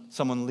someone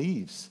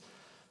leaves,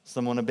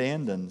 someone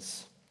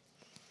abandons.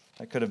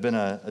 That could have been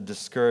a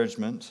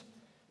discouragement.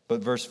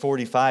 But verse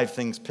 45,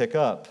 things pick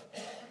up.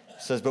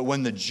 It says, but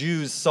when the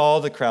Jews saw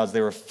the crowds,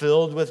 they were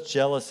filled with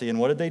jealousy. And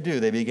what did they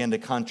do? They began to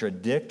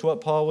contradict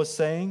what Paul was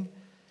saying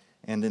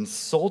and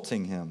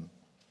insulting him.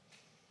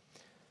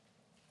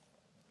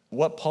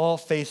 What Paul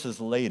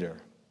faces later,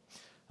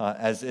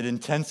 as it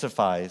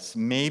intensifies,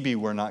 maybe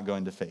we're not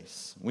going to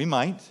face. We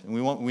might.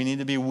 We need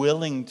to be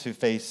willing to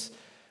face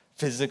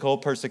physical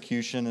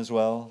persecution as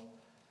well.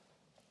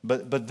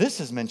 But this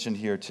is mentioned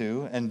here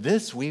too, and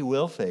this we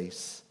will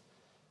face.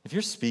 If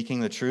you're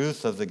speaking the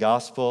truth of the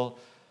gospel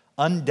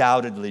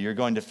undoubtedly you're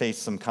going to face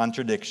some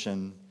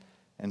contradiction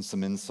and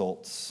some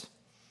insults,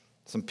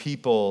 some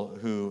people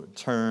who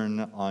turn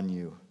on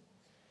you.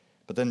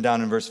 But then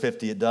down in verse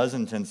 50, it does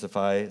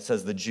intensify. It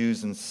says the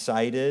Jews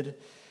incited, and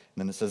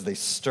then it says they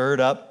stirred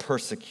up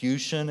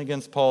persecution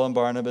against Paul and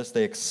Barnabas.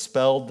 They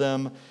expelled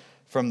them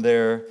from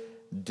their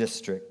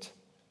district.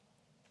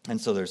 And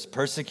so there's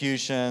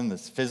persecution,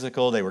 this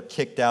physical. They were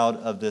kicked out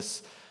of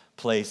this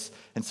place.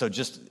 And so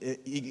just,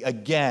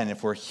 again,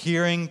 if we're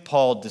hearing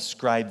Paul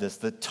describe this,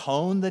 the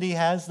tone that he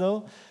has,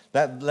 though,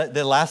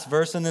 the last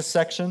verse in this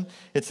section,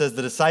 it says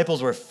the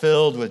disciples were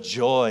filled with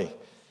joy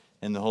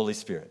in the Holy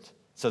Spirit.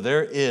 So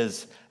there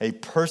is a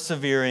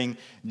persevering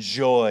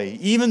joy.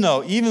 Even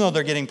though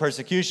they're getting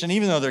persecution,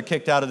 even though they're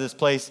kicked out of this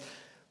place,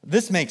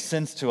 this makes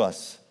sense to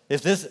us.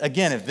 If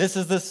this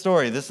is the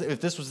story, if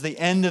this was the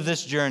end of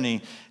this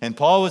journey, and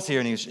Paul was here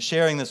and he was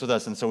sharing this with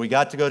us, and so we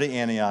got to go to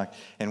Antioch,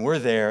 and we're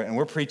there, and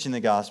we're preaching the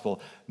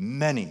gospel,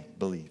 many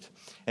believed.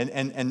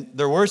 And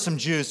there were some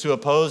Jews who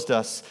opposed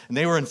us, and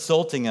they were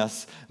insulting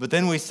us. But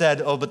then we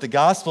said, but the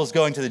gospel is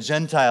going to the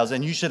Gentiles,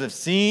 and you should have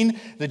seen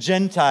the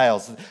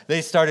Gentiles.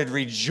 They started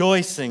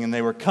rejoicing, and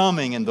they were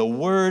coming, and the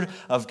word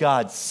of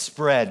God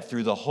spread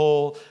through the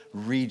whole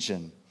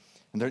region.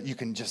 And there, you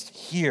can just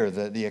hear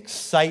the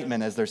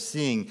excitement as they're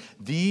seeing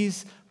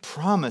these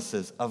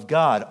promises of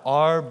God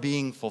are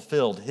being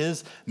fulfilled.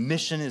 His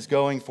mission is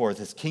going forth.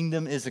 His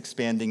kingdom is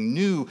expanding.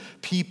 New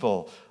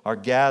people are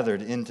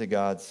gathered into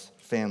God's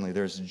family.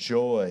 There's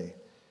joy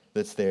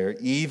that's there,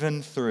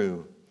 even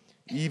through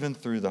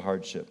the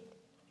hardship.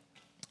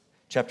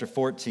 Chapter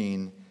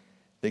 14,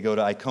 they go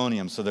to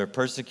Iconium. So they're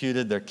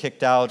persecuted, they're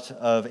kicked out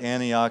of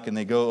Antioch, and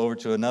they go over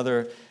to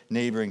another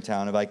neighboring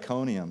town of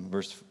Iconium.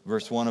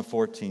 Verse 1 of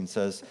 14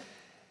 says,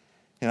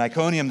 in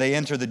Iconium they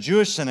entered the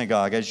Jewish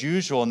synagogue as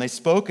usual, and they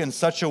spoke in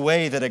such a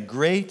way that a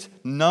great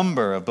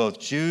number of both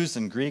Jews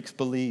and Greeks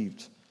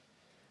believed.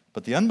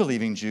 But the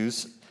unbelieving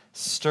Jews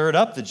stirred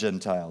up the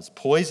Gentiles,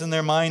 poisoned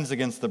their minds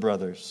against the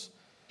brothers.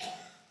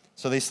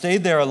 So they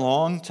stayed there a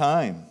long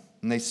time,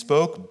 and they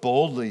spoke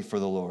boldly for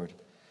the Lord,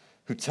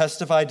 who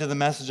testified to the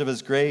message of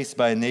his grace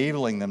by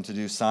enabling them to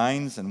do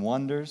signs and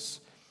wonders.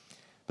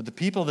 But the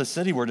people of the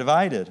city were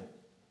divided,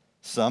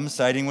 some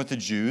siding with the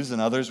Jews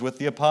and others with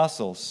the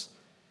apostles.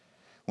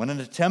 When an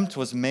attempt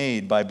was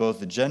made by both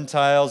the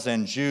Gentiles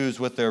and Jews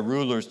with their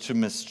rulers to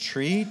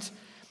mistreat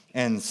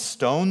and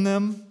stone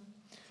them,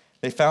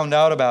 they found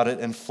out about it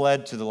and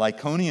fled to the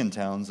Lycaonian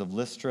towns of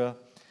Lystra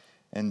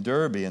and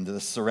Derbe and to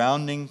the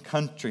surrounding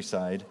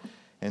countryside,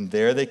 and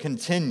there they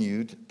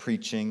continued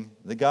preaching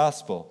the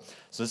gospel.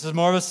 So this is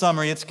more of a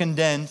summary. It's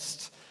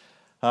condensed,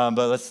 but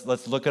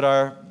let's look at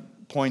our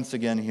points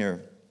again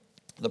here.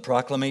 The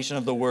proclamation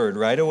of the word.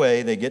 Right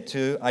away, they get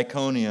to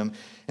Iconium,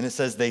 and it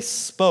says they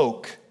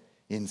spoke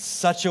in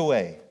such a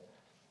way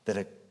that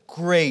a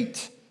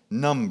great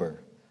number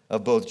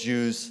of both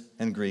Jews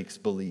and Greeks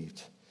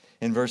believed.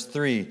 In verse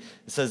 3, it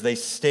says they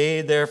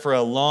stayed there for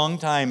a long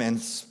time and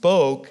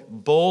spoke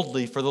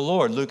boldly for the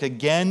Lord. Luke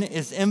again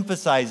is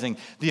emphasizing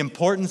the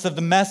importance of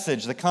the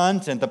message, the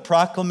content, the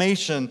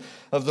proclamation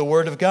of the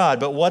Word of God.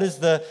 But what's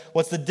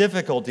the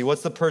difficulty?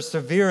 What's the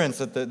perseverance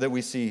that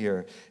we see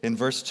here? In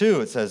verse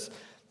 2, it says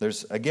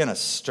there's, again, a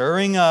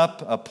stirring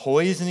up, a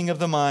poisoning of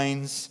the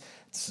minds.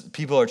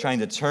 People are trying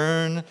to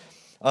turn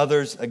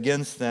others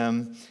against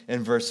them.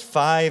 In verse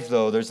 5,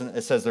 though,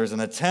 it says there's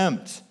an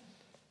attempt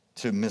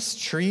to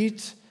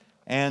mistreat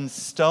and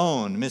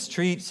stone.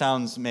 Mistreat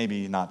sounds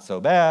maybe not so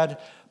bad,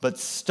 but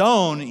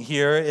stone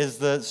here is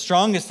the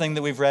strongest thing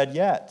that we've read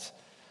yet.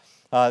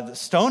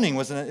 Stoning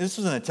was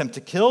an attempt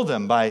to kill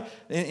them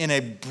in a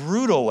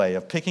brutal way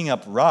of picking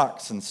up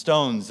rocks and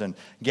stones and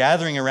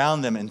gathering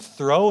around them and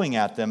throwing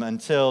at them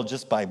until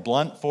just by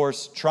blunt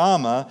force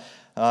trauma,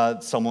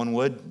 someone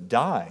would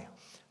die.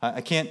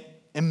 I can't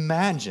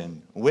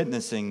imagine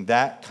witnessing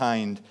that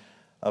kind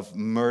of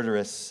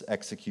murderous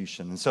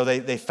execution. And so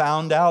they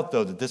found out,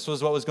 though, that this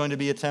was what was going to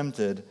be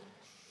attempted,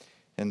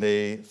 and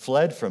they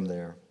fled from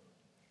there.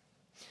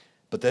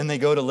 But then they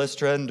go to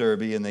Lystra and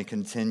Derbe, and they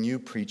continue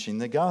preaching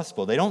the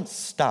gospel. They don't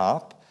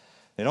stop.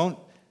 They don't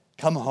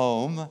come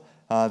home.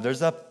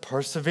 There's a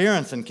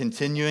perseverance in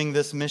continuing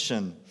this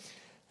mission.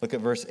 Look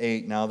at verse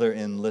 8. Now they're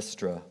in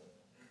Lystra.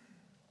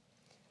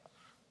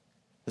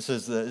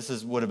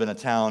 This would have been a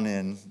town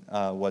in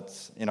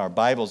what's in our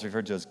Bibles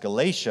referred to as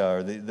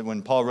Galatia, or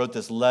when Paul wrote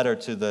this letter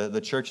to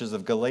the churches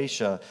of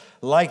Galatia.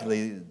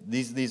 Likely,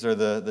 these are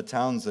the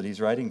towns that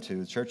he's writing to,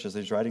 the churches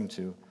he's writing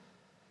to.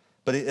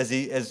 But as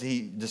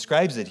he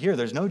describes it here,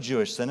 there's no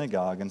Jewish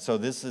synagogue, and so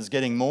this is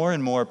getting more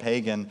and more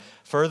pagan,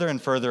 further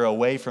and further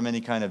away from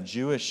any kind of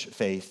Jewish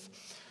faith.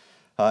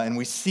 And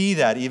we see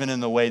that even in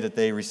the way that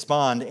they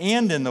respond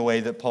and in the way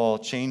that Paul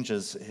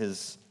changes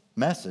his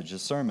message,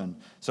 his sermon.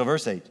 So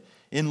verse 8.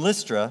 In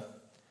Lystra,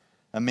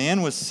 a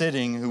man was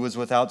sitting who was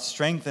without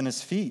strength in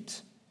his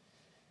feet,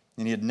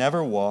 and he had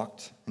never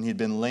walked, and he had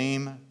been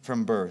lame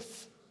from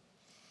birth.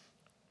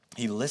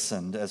 He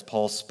listened as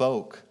Paul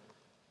spoke,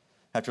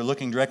 After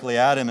looking directly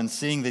at him and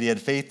seeing that he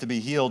had faith to be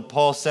healed,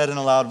 Paul said in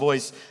a loud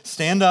voice,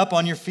 "Stand up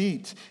on your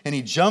feet." And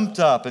he jumped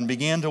up and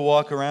began to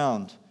walk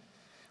around.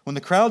 When the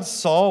crowd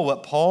saw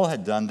what Paul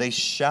had done, they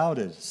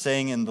shouted,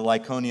 saying in the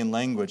Lycaonian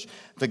language,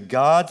 "The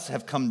gods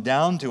have come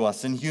down to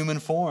us in human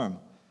form."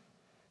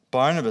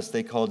 Barnabas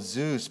they called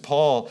Zeus,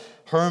 Paul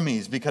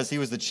Hermes, because he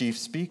was the chief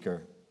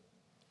speaker.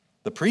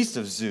 The priest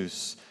of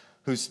Zeus,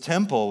 whose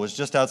temple was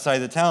just outside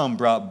the town,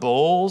 brought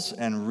bowls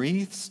and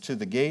wreaths to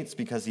the gates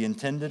because he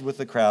intended with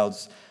the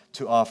crowds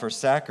to offer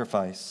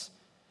sacrifice.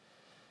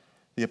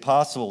 The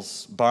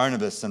apostles,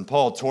 Barnabas and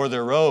Paul, tore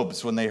their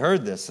robes when they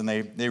heard this, and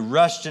they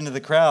rushed into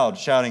the crowd,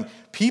 shouting,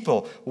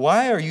 "People,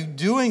 why are you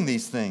doing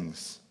these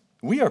things?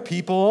 We are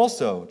people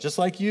also, just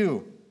like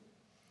you.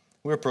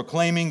 We're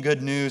proclaiming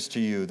good news to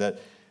you, that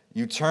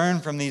you turn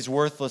from these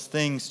worthless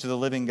things to the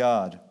living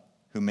God,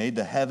 who made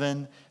the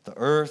heaven, the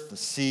earth, the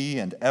sea,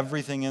 and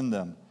everything in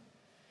them.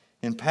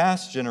 In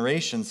past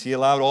generations, he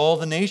allowed all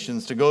the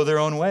nations to go their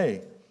own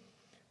way,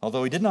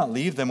 although he did not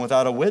leave them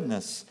without a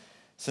witness,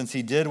 since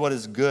he did what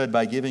is good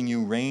by giving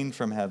you rain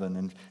from heaven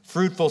and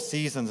fruitful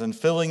seasons and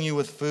filling you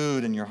with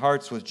food and your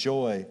hearts with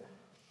joy."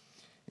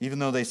 Even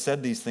though they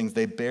said these things,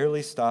 they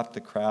barely stopped the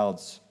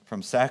crowds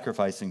from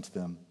sacrificing to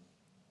them.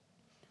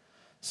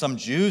 Some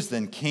Jews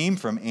then came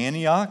from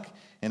Antioch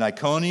and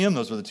Iconium.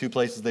 Those were the two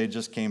places they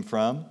just came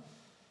from.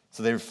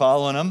 So they were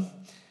following him,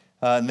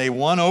 and they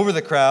won over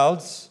the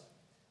crowds,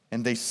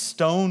 and they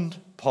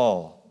stoned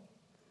Paul.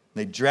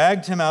 They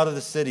dragged him out of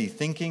the city,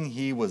 thinking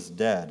he was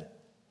dead.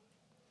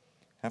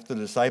 After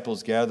the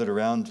disciples gathered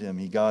around him,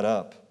 he got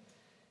up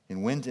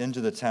and went into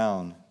the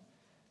town.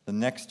 The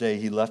next day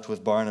he left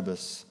with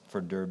Barnabas for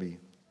Derbe.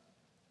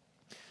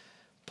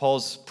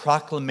 Paul's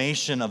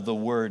proclamation of the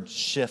word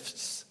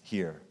shifts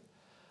here.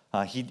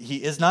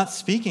 He is not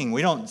speaking.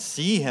 We don't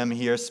see him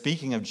here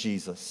speaking of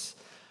Jesus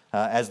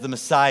as the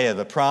Messiah,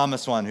 the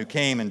promised one who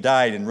came and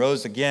died and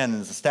rose again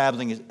and is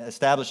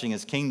establishing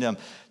his kingdom.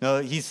 No,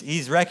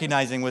 he's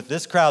recognizing with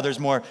this crowd there's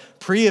more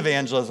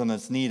pre-evangelism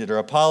that's needed, or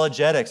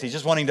apologetics. He's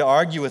just wanting to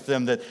argue with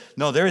them that,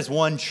 no, there is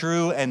one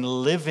true and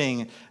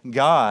living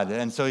God.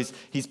 And so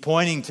he's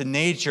pointing to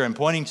nature and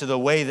pointing to the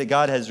way that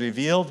God has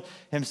revealed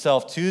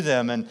himself to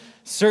them. And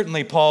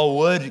certainly Paul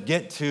would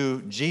get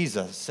to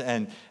Jesus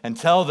and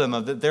tell them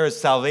that there is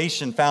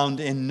salvation found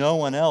in no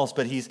one else,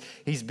 but he's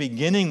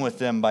beginning with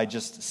them by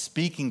just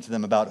speaking to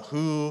them about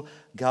who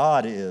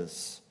God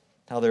is,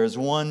 how there is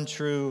one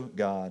true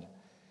God.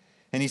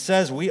 And he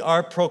says, we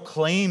are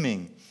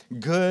proclaiming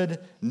good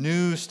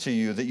news to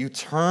you, that you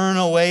turn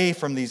away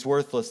from these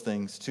worthless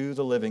things to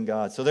the living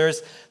God. So there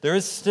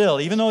is still,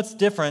 even though it's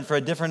different for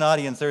a different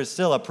audience, there is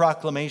still a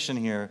proclamation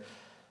here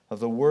of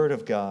the Word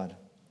of God.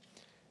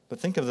 But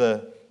think of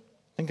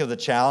the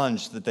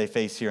challenge that they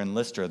face here in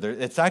Lystra.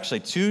 It's actually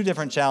two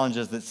different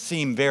challenges that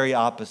seem very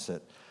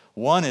opposite.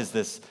 One is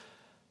this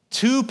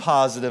too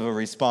positive a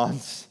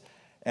response,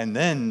 and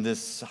then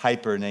this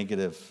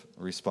hyper-negative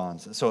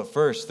response. So at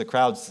first, the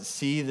crowds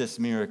see this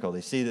miracle.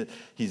 They see that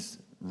he's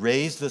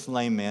raised this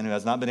lame man who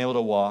has not been able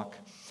to walk,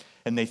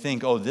 and they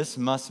think, oh, this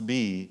must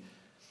be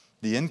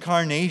the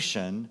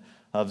incarnation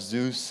of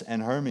Zeus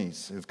and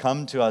Hermes, who've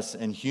come to us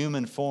in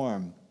human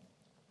form.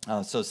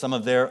 So some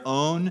of their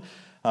own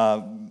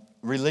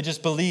religious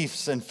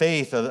beliefs and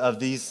faith of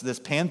this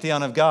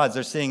pantheon of gods,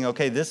 they're seeing,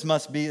 okay,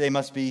 they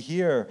must be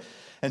here.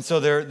 And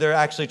so they're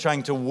actually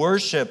trying to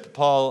worship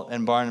Paul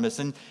and Barnabas.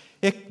 And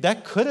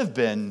that could have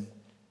been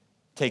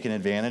taken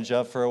advantage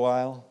of for a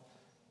while.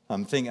 Paul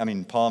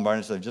and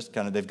Barnabas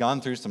they've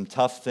gone through some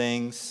tough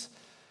things.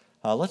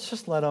 Let's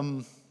just let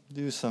them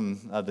do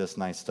some of this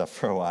nice stuff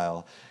for a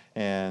while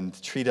and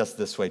treat us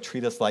this way,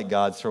 treat us like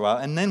gods for a while,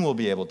 and then we'll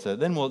be able to,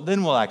 then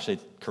we'll actually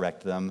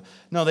correct them.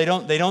 No, they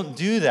don't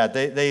do that.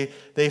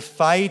 They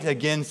fight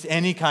against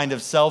any kind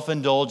of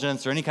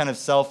self-indulgence or any kind of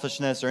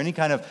selfishness or any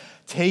kind of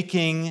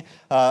taking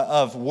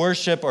of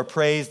worship or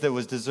praise that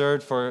was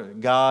deserved for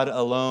God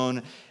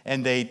alone,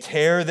 and they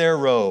tear their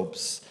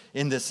robes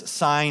in this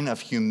sign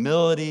of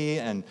humility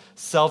and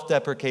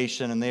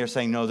self-deprecation, and they are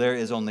saying, no, there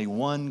is only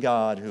one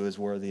God who is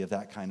worthy of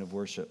that kind of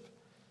worship.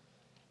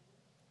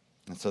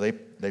 And so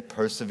they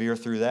persevere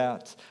through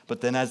that.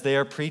 But then as they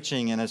are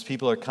preaching and as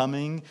people are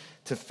coming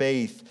to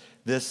faith,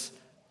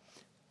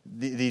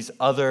 these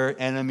other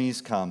enemies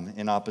come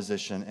in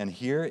opposition. And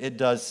here it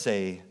does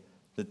say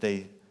that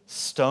they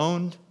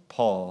stoned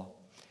Paul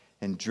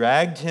and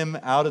dragged him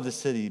out of the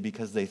city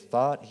because they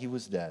thought he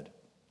was dead.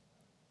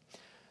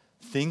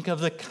 Think of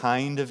the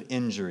kind of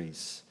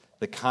injuries,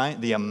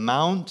 the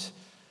amount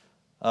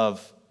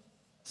of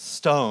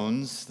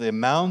stones, the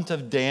amount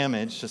of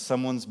damage to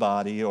someone's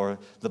body, or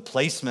the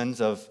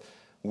placement of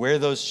where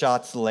those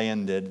shots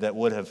landed that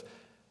would have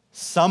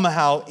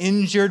somehow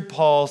injured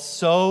Paul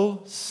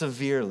so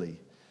severely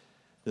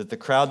that the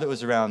crowd that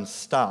was around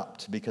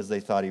stopped because they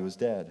thought he was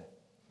dead.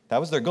 That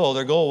was their goal.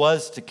 Their goal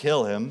was to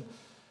kill him.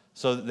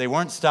 So they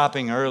weren't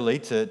stopping early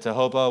to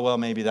hope, oh, well,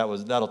 maybe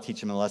that'll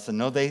teach him a lesson.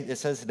 No, it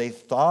says they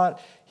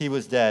thought he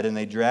was dead, and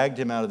they dragged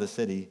him out of the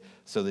city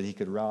so that he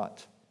could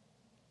rot.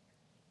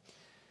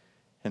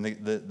 And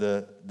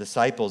the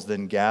disciples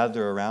then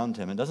gather around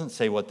him. It doesn't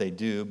say what they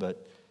do,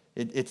 but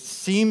it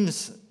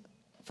seems,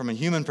 from a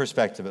human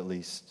perspective at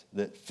least,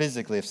 that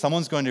physically, if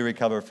someone's going to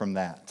recover from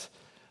that,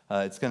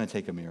 it's going to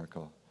take a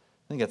miracle.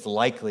 I think that's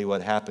likely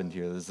what happened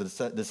here.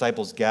 The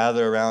disciples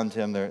gather around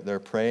him, they're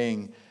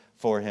praying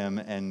for him,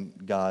 and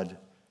God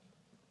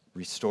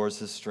restores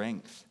his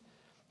strength.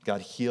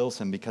 God heals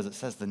him, because it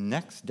says the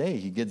next day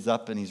he gets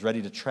up and he's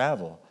ready to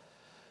travel.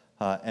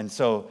 And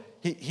so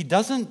he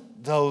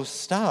doesn't, though,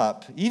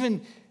 stop,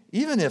 even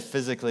if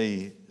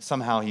physically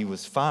somehow he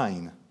was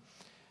fine.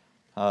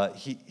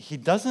 He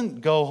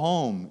doesn't go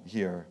home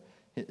here.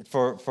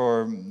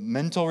 For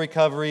mental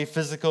recovery,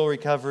 physical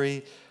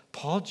recovery,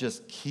 Paul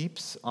just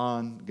keeps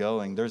on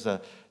going.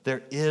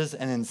 There is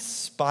an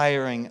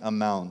inspiring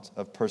amount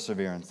of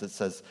perseverance that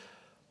says,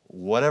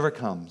 whatever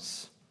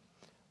comes,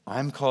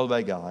 I'm called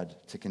by God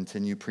to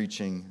continue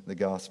preaching the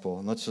gospel.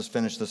 And let's just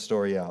finish the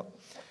story out.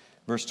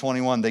 Verse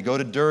 21, they go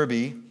to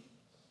Derbe,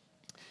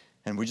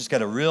 and we just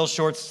got a real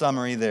short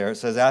summary there. It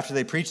says, after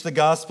they preached the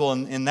gospel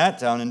in that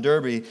town, in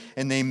Derbe,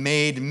 and they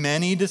made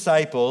many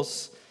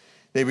disciples,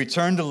 they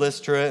returned to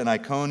Lystra and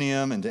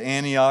Iconium and to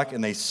Antioch,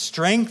 and they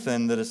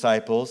strengthened the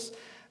disciples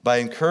by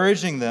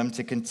encouraging them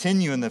to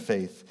continue in the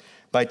faith,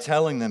 by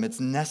telling them it's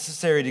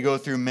necessary to go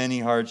through many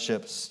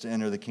hardships to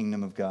enter the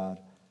kingdom of God.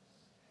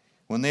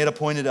 When they had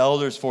appointed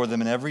elders for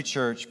them in every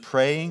church,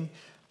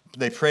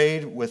 they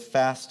prayed with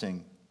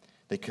fasting.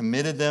 They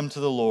committed them to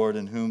the Lord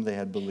in whom they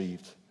had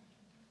believed.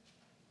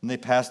 And they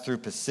passed through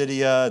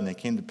Pisidia, and they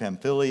came to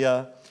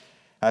Pamphylia.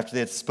 After they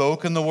had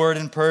spoken the word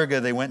in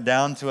Perga, they went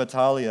down to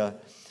Attalia.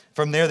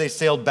 From there they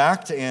sailed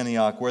back to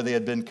Antioch, where they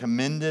had been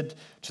commended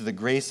to the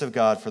grace of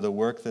God for the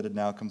work that had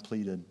now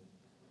completed.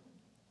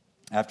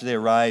 After they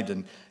arrived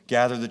and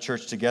gathered the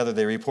church together,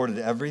 they reported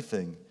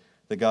everything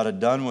that God had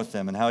done with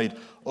them and how he'd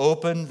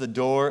opened the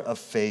door of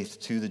faith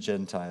to the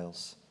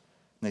Gentiles.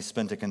 And they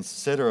spent a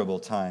considerable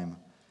time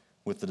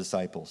with the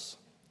disciples.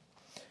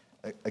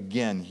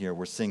 Again, here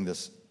we're seeing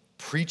this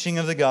preaching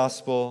of the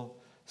gospel,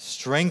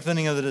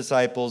 strengthening of the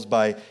disciples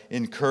by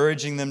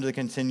encouraging them to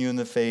continue in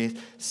the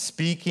faith,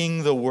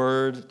 speaking the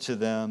word to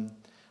them.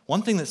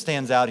 One thing that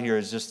stands out here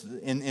is just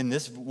in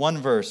this one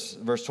verse,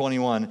 verse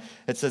 21,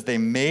 it says they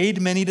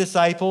made many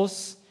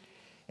disciples,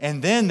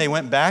 and then they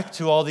went back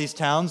to all these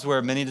towns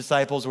where many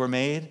disciples were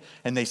made,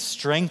 and they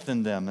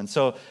strengthened them. And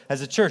so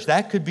as a church,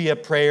 that could be a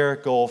prayer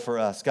goal for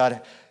us.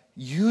 God,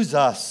 use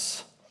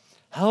us.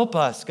 Help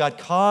us. God,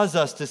 cause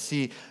us to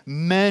see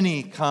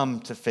many come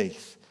to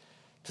faith,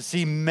 to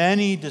see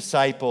many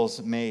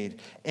disciples made.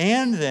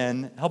 And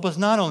then help us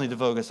not only to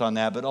focus on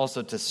that, but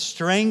also to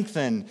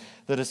strengthen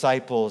the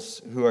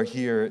disciples who are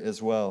here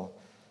as well.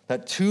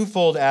 That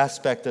twofold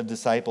aspect of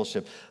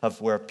discipleship, of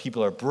where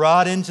people are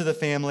brought into the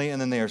family and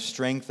then they are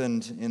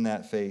strengthened in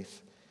that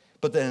faith.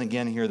 But then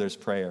again, here there's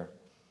prayer.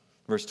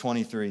 Verse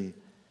 23.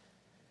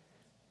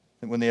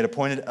 When they had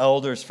appointed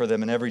elders for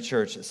them in every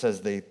church, it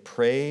says they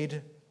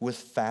prayed with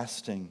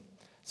fasting.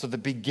 So the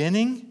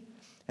beginning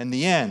and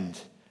the end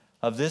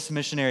of this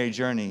missionary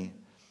journey,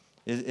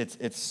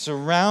 it's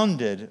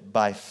surrounded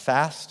by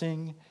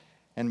fasting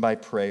and by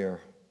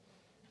prayer.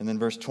 And then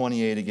verse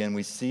 28 again,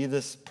 we see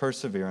this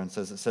perseverance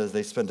as it says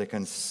they spent a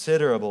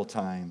considerable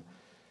time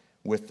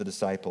with the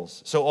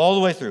disciples. So all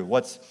the way through,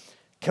 what's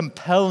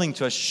compelling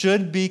to us,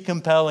 should be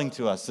compelling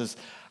to us, is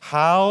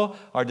how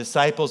are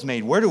disciples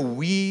made? Where do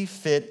we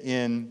fit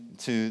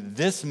into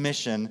this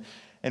mission?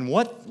 And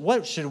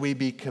what should we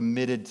be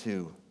committed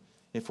to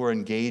if we're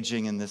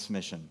engaging in this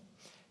mission?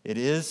 It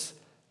is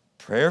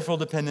prayerful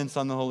dependence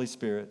on the Holy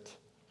Spirit,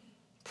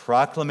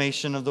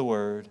 proclamation of the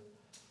word,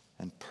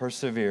 and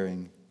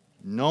persevering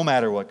no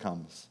matter what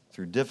comes,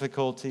 through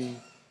difficulty,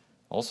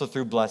 also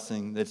through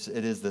blessing. It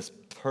is this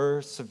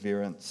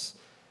perseverance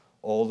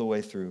all the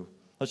way through.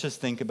 Let's just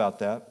think about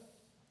that.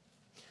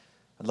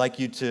 I'd like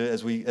you to,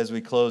 as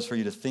we close, for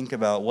you to think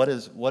about what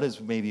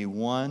is maybe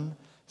one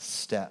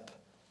step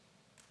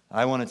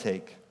I want to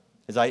take.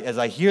 As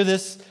I hear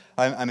this,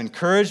 I'm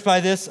encouraged by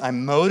this,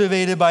 I'm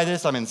motivated by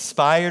this, I'm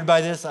inspired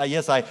by this.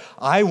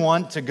 I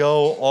want to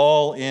go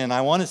all in.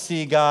 I want to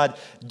see God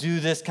do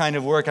this kind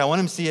of work. I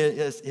want to see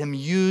him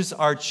use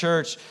our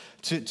church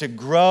to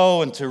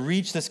grow and to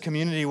reach this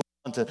community,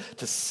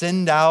 to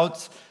send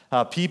out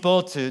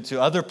people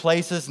to other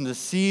places and to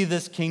see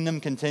this kingdom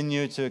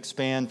continue to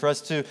expand, for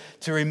us to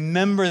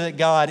remember that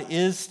God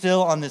is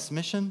still on this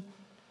mission,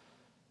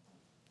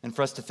 and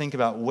for us to think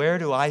about, where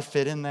do I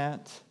fit in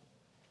that?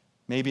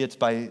 Maybe it's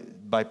by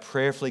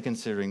prayerfully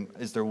considering,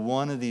 is there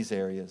one of these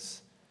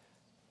areas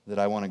that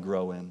I want to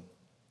grow in?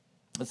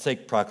 Let's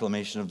take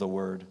proclamation of the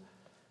word.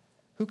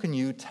 Who can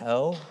you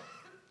tell?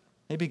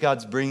 Maybe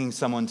God's bringing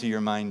someone to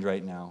your mind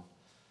right now.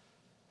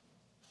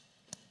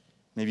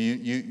 Maybe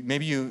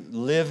you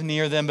live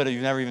near them, but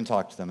you've never even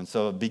talked to them. And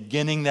so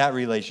beginning that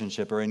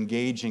relationship or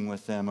engaging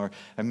with them, or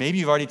maybe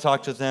you've already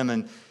talked with them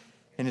and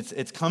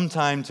it's come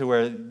time to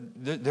where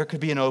there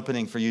could be an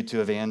opening for you to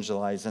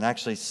evangelize and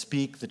actually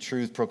speak the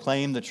truth,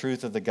 proclaim the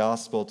truth of the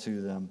gospel to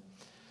them.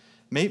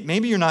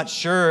 Maybe you're not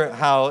sure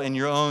how in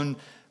your own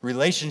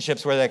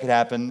relationships where that could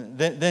happen,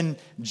 then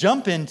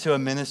jump into a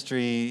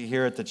ministry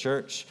here at the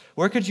church.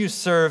 Where could you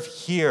serve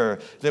here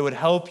that would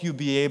help you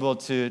be able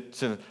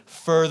to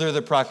further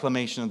the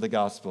proclamation of the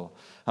gospel?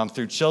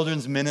 Through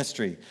children's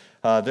ministry.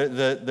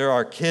 There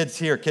are kids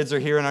here. Kids are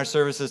here in our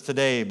services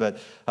today, but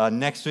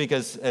next week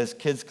as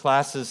kids'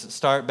 classes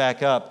start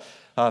back up,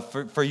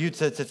 for you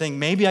to think,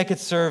 maybe I could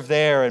serve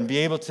there and be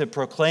able to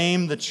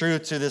proclaim the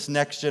truth to this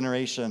next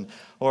generation.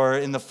 Or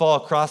in the fall,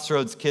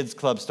 Crossroads Kids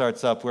Club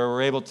starts up, where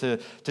we're able to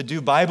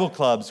do Bible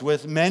clubs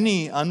with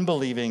many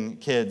unbelieving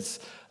kids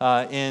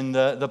in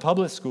the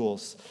public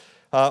schools.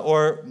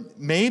 Or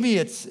maybe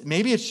it's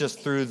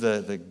just through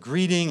the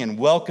greeting and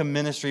welcome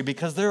ministry,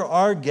 because there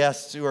are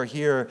guests who are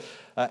here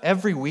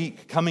every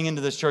week coming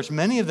into this church,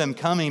 many of them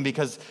coming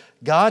because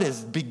God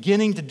is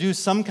beginning to do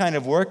some kind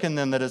of work in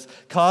them that has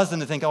caused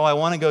them to think, oh, I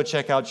want to go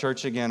check out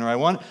church again, or I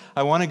want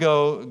to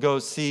go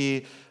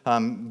see,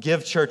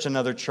 give church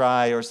another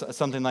try, or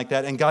something like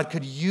that. And God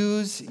could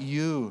use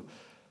you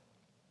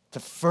to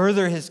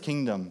further his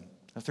kingdom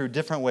through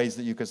different ways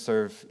that you could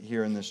serve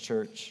here in this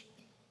church.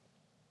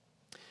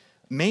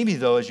 Maybe,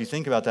 though, as you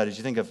think about that, as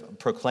you think of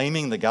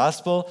proclaiming the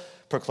gospel,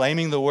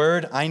 proclaiming the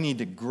word, I need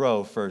to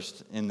grow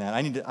first in that.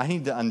 I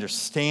need to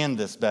understand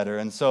this better.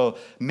 And so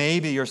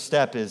maybe your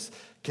step is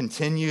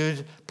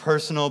continued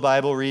personal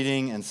Bible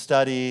reading and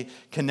study,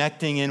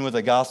 connecting in with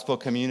a gospel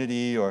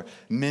community or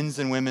men's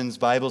and women's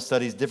Bible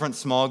studies, different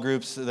small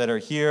groups that are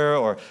here,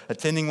 or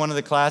attending one of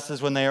the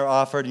classes when they are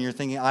offered, and you're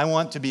thinking, I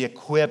want to be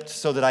equipped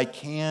so that I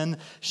can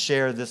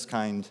share this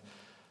kind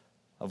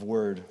of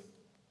word.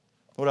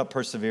 What about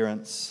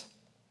perseverance?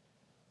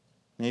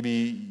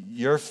 Maybe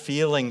you're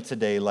feeling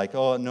today like,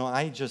 oh, no,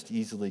 I just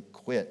easily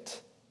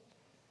quit.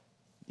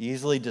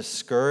 Easily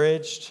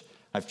discouraged.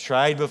 I've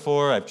tried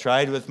before. I've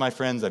tried with my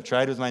friends. I've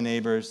tried with my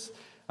neighbors.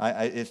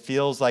 It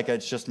feels like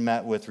it's just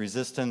met with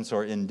resistance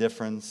or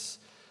indifference.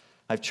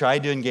 I've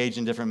tried to engage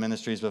in different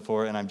ministries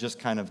before, and I've just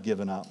kind of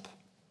given up.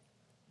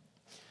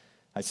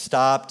 I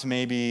stopped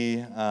maybe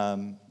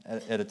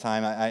at a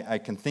time. I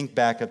can think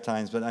back of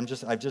times, but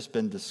I've just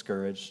been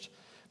discouraged.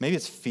 Maybe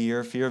it's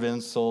fear of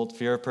insult,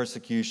 fear of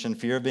persecution,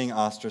 fear of being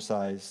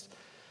ostracized,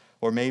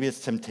 or maybe it's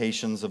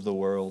temptations of the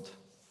world,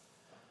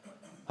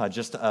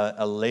 just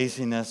a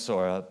laziness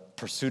or a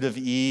pursuit of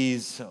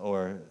ease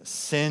or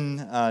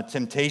sin,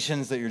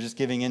 temptations that you're just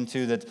giving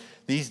into, that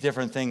these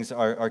different things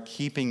are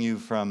keeping you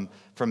from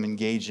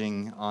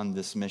engaging on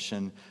this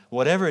mission.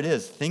 Whatever it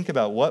is, think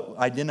about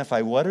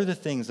identify what are the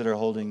things that are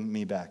holding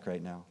me back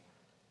right now.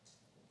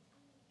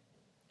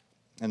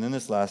 And then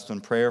this last one,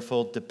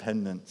 prayerful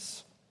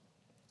dependence.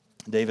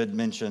 David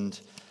mentioned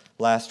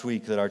last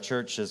week that our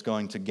church is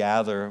going to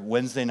gather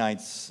Wednesday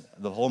nights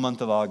the whole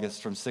month of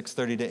August from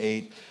 6:30 to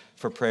 8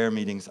 for prayer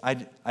meetings.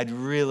 I'd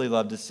really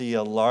love to see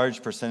a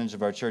large percentage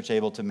of our church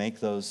able to make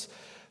those,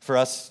 for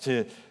us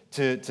to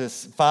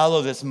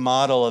follow this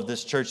model of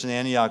this church in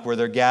Antioch, where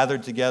they're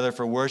gathered together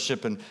for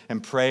worship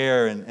and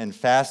prayer and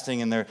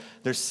fasting, and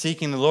they're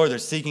seeking the Lord, they're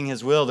seeking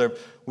his will.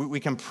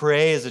 We can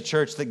pray as a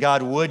church that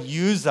God would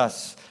use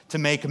us to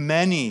make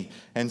many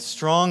and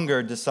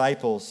stronger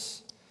disciples.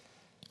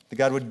 That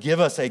God would give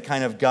us a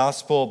kind of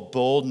gospel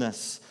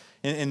boldness.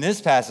 In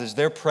this passage,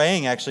 they're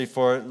praying actually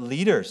for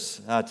leaders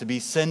to be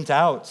sent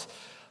out.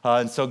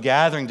 And so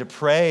gathering to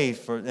pray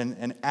for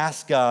and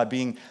ask God,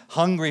 being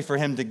hungry for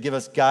him to give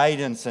us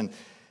guidance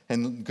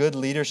and good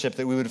leadership,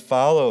 that we would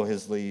follow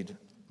his lead.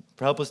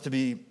 Help us to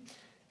be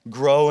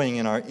growing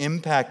in our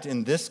impact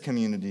in this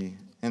community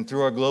and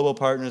through our global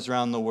partners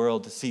around the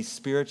world to see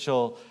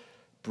spiritual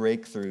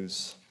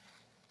breakthroughs.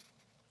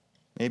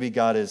 Maybe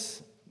God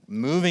is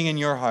moving in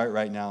your heart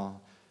right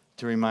now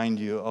to remind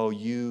you, oh,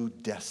 you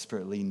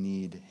desperately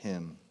need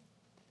him.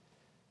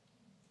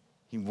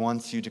 He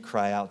wants you to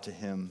cry out to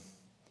him,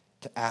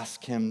 to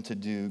ask him to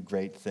do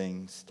great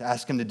things, to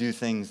ask him to do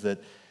things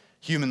that,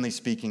 humanly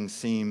speaking,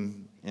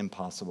 seem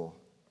impossible.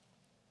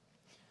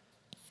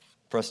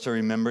 For us to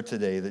remember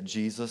today that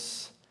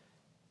Jesus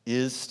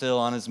is still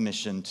on his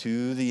mission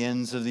to the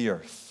ends of the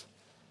earth.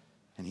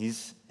 And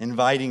he's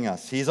inviting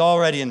us. He's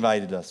already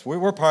invited us.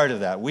 We're part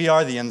of that. We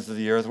are the ends of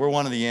the earth. We're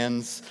one of the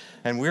ends.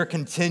 And we're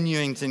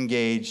continuing to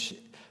engage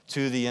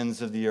to the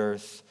ends of the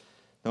earth.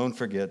 Don't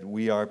forget,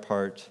 we are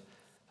part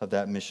of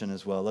that mission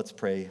as well. Let's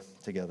pray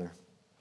together.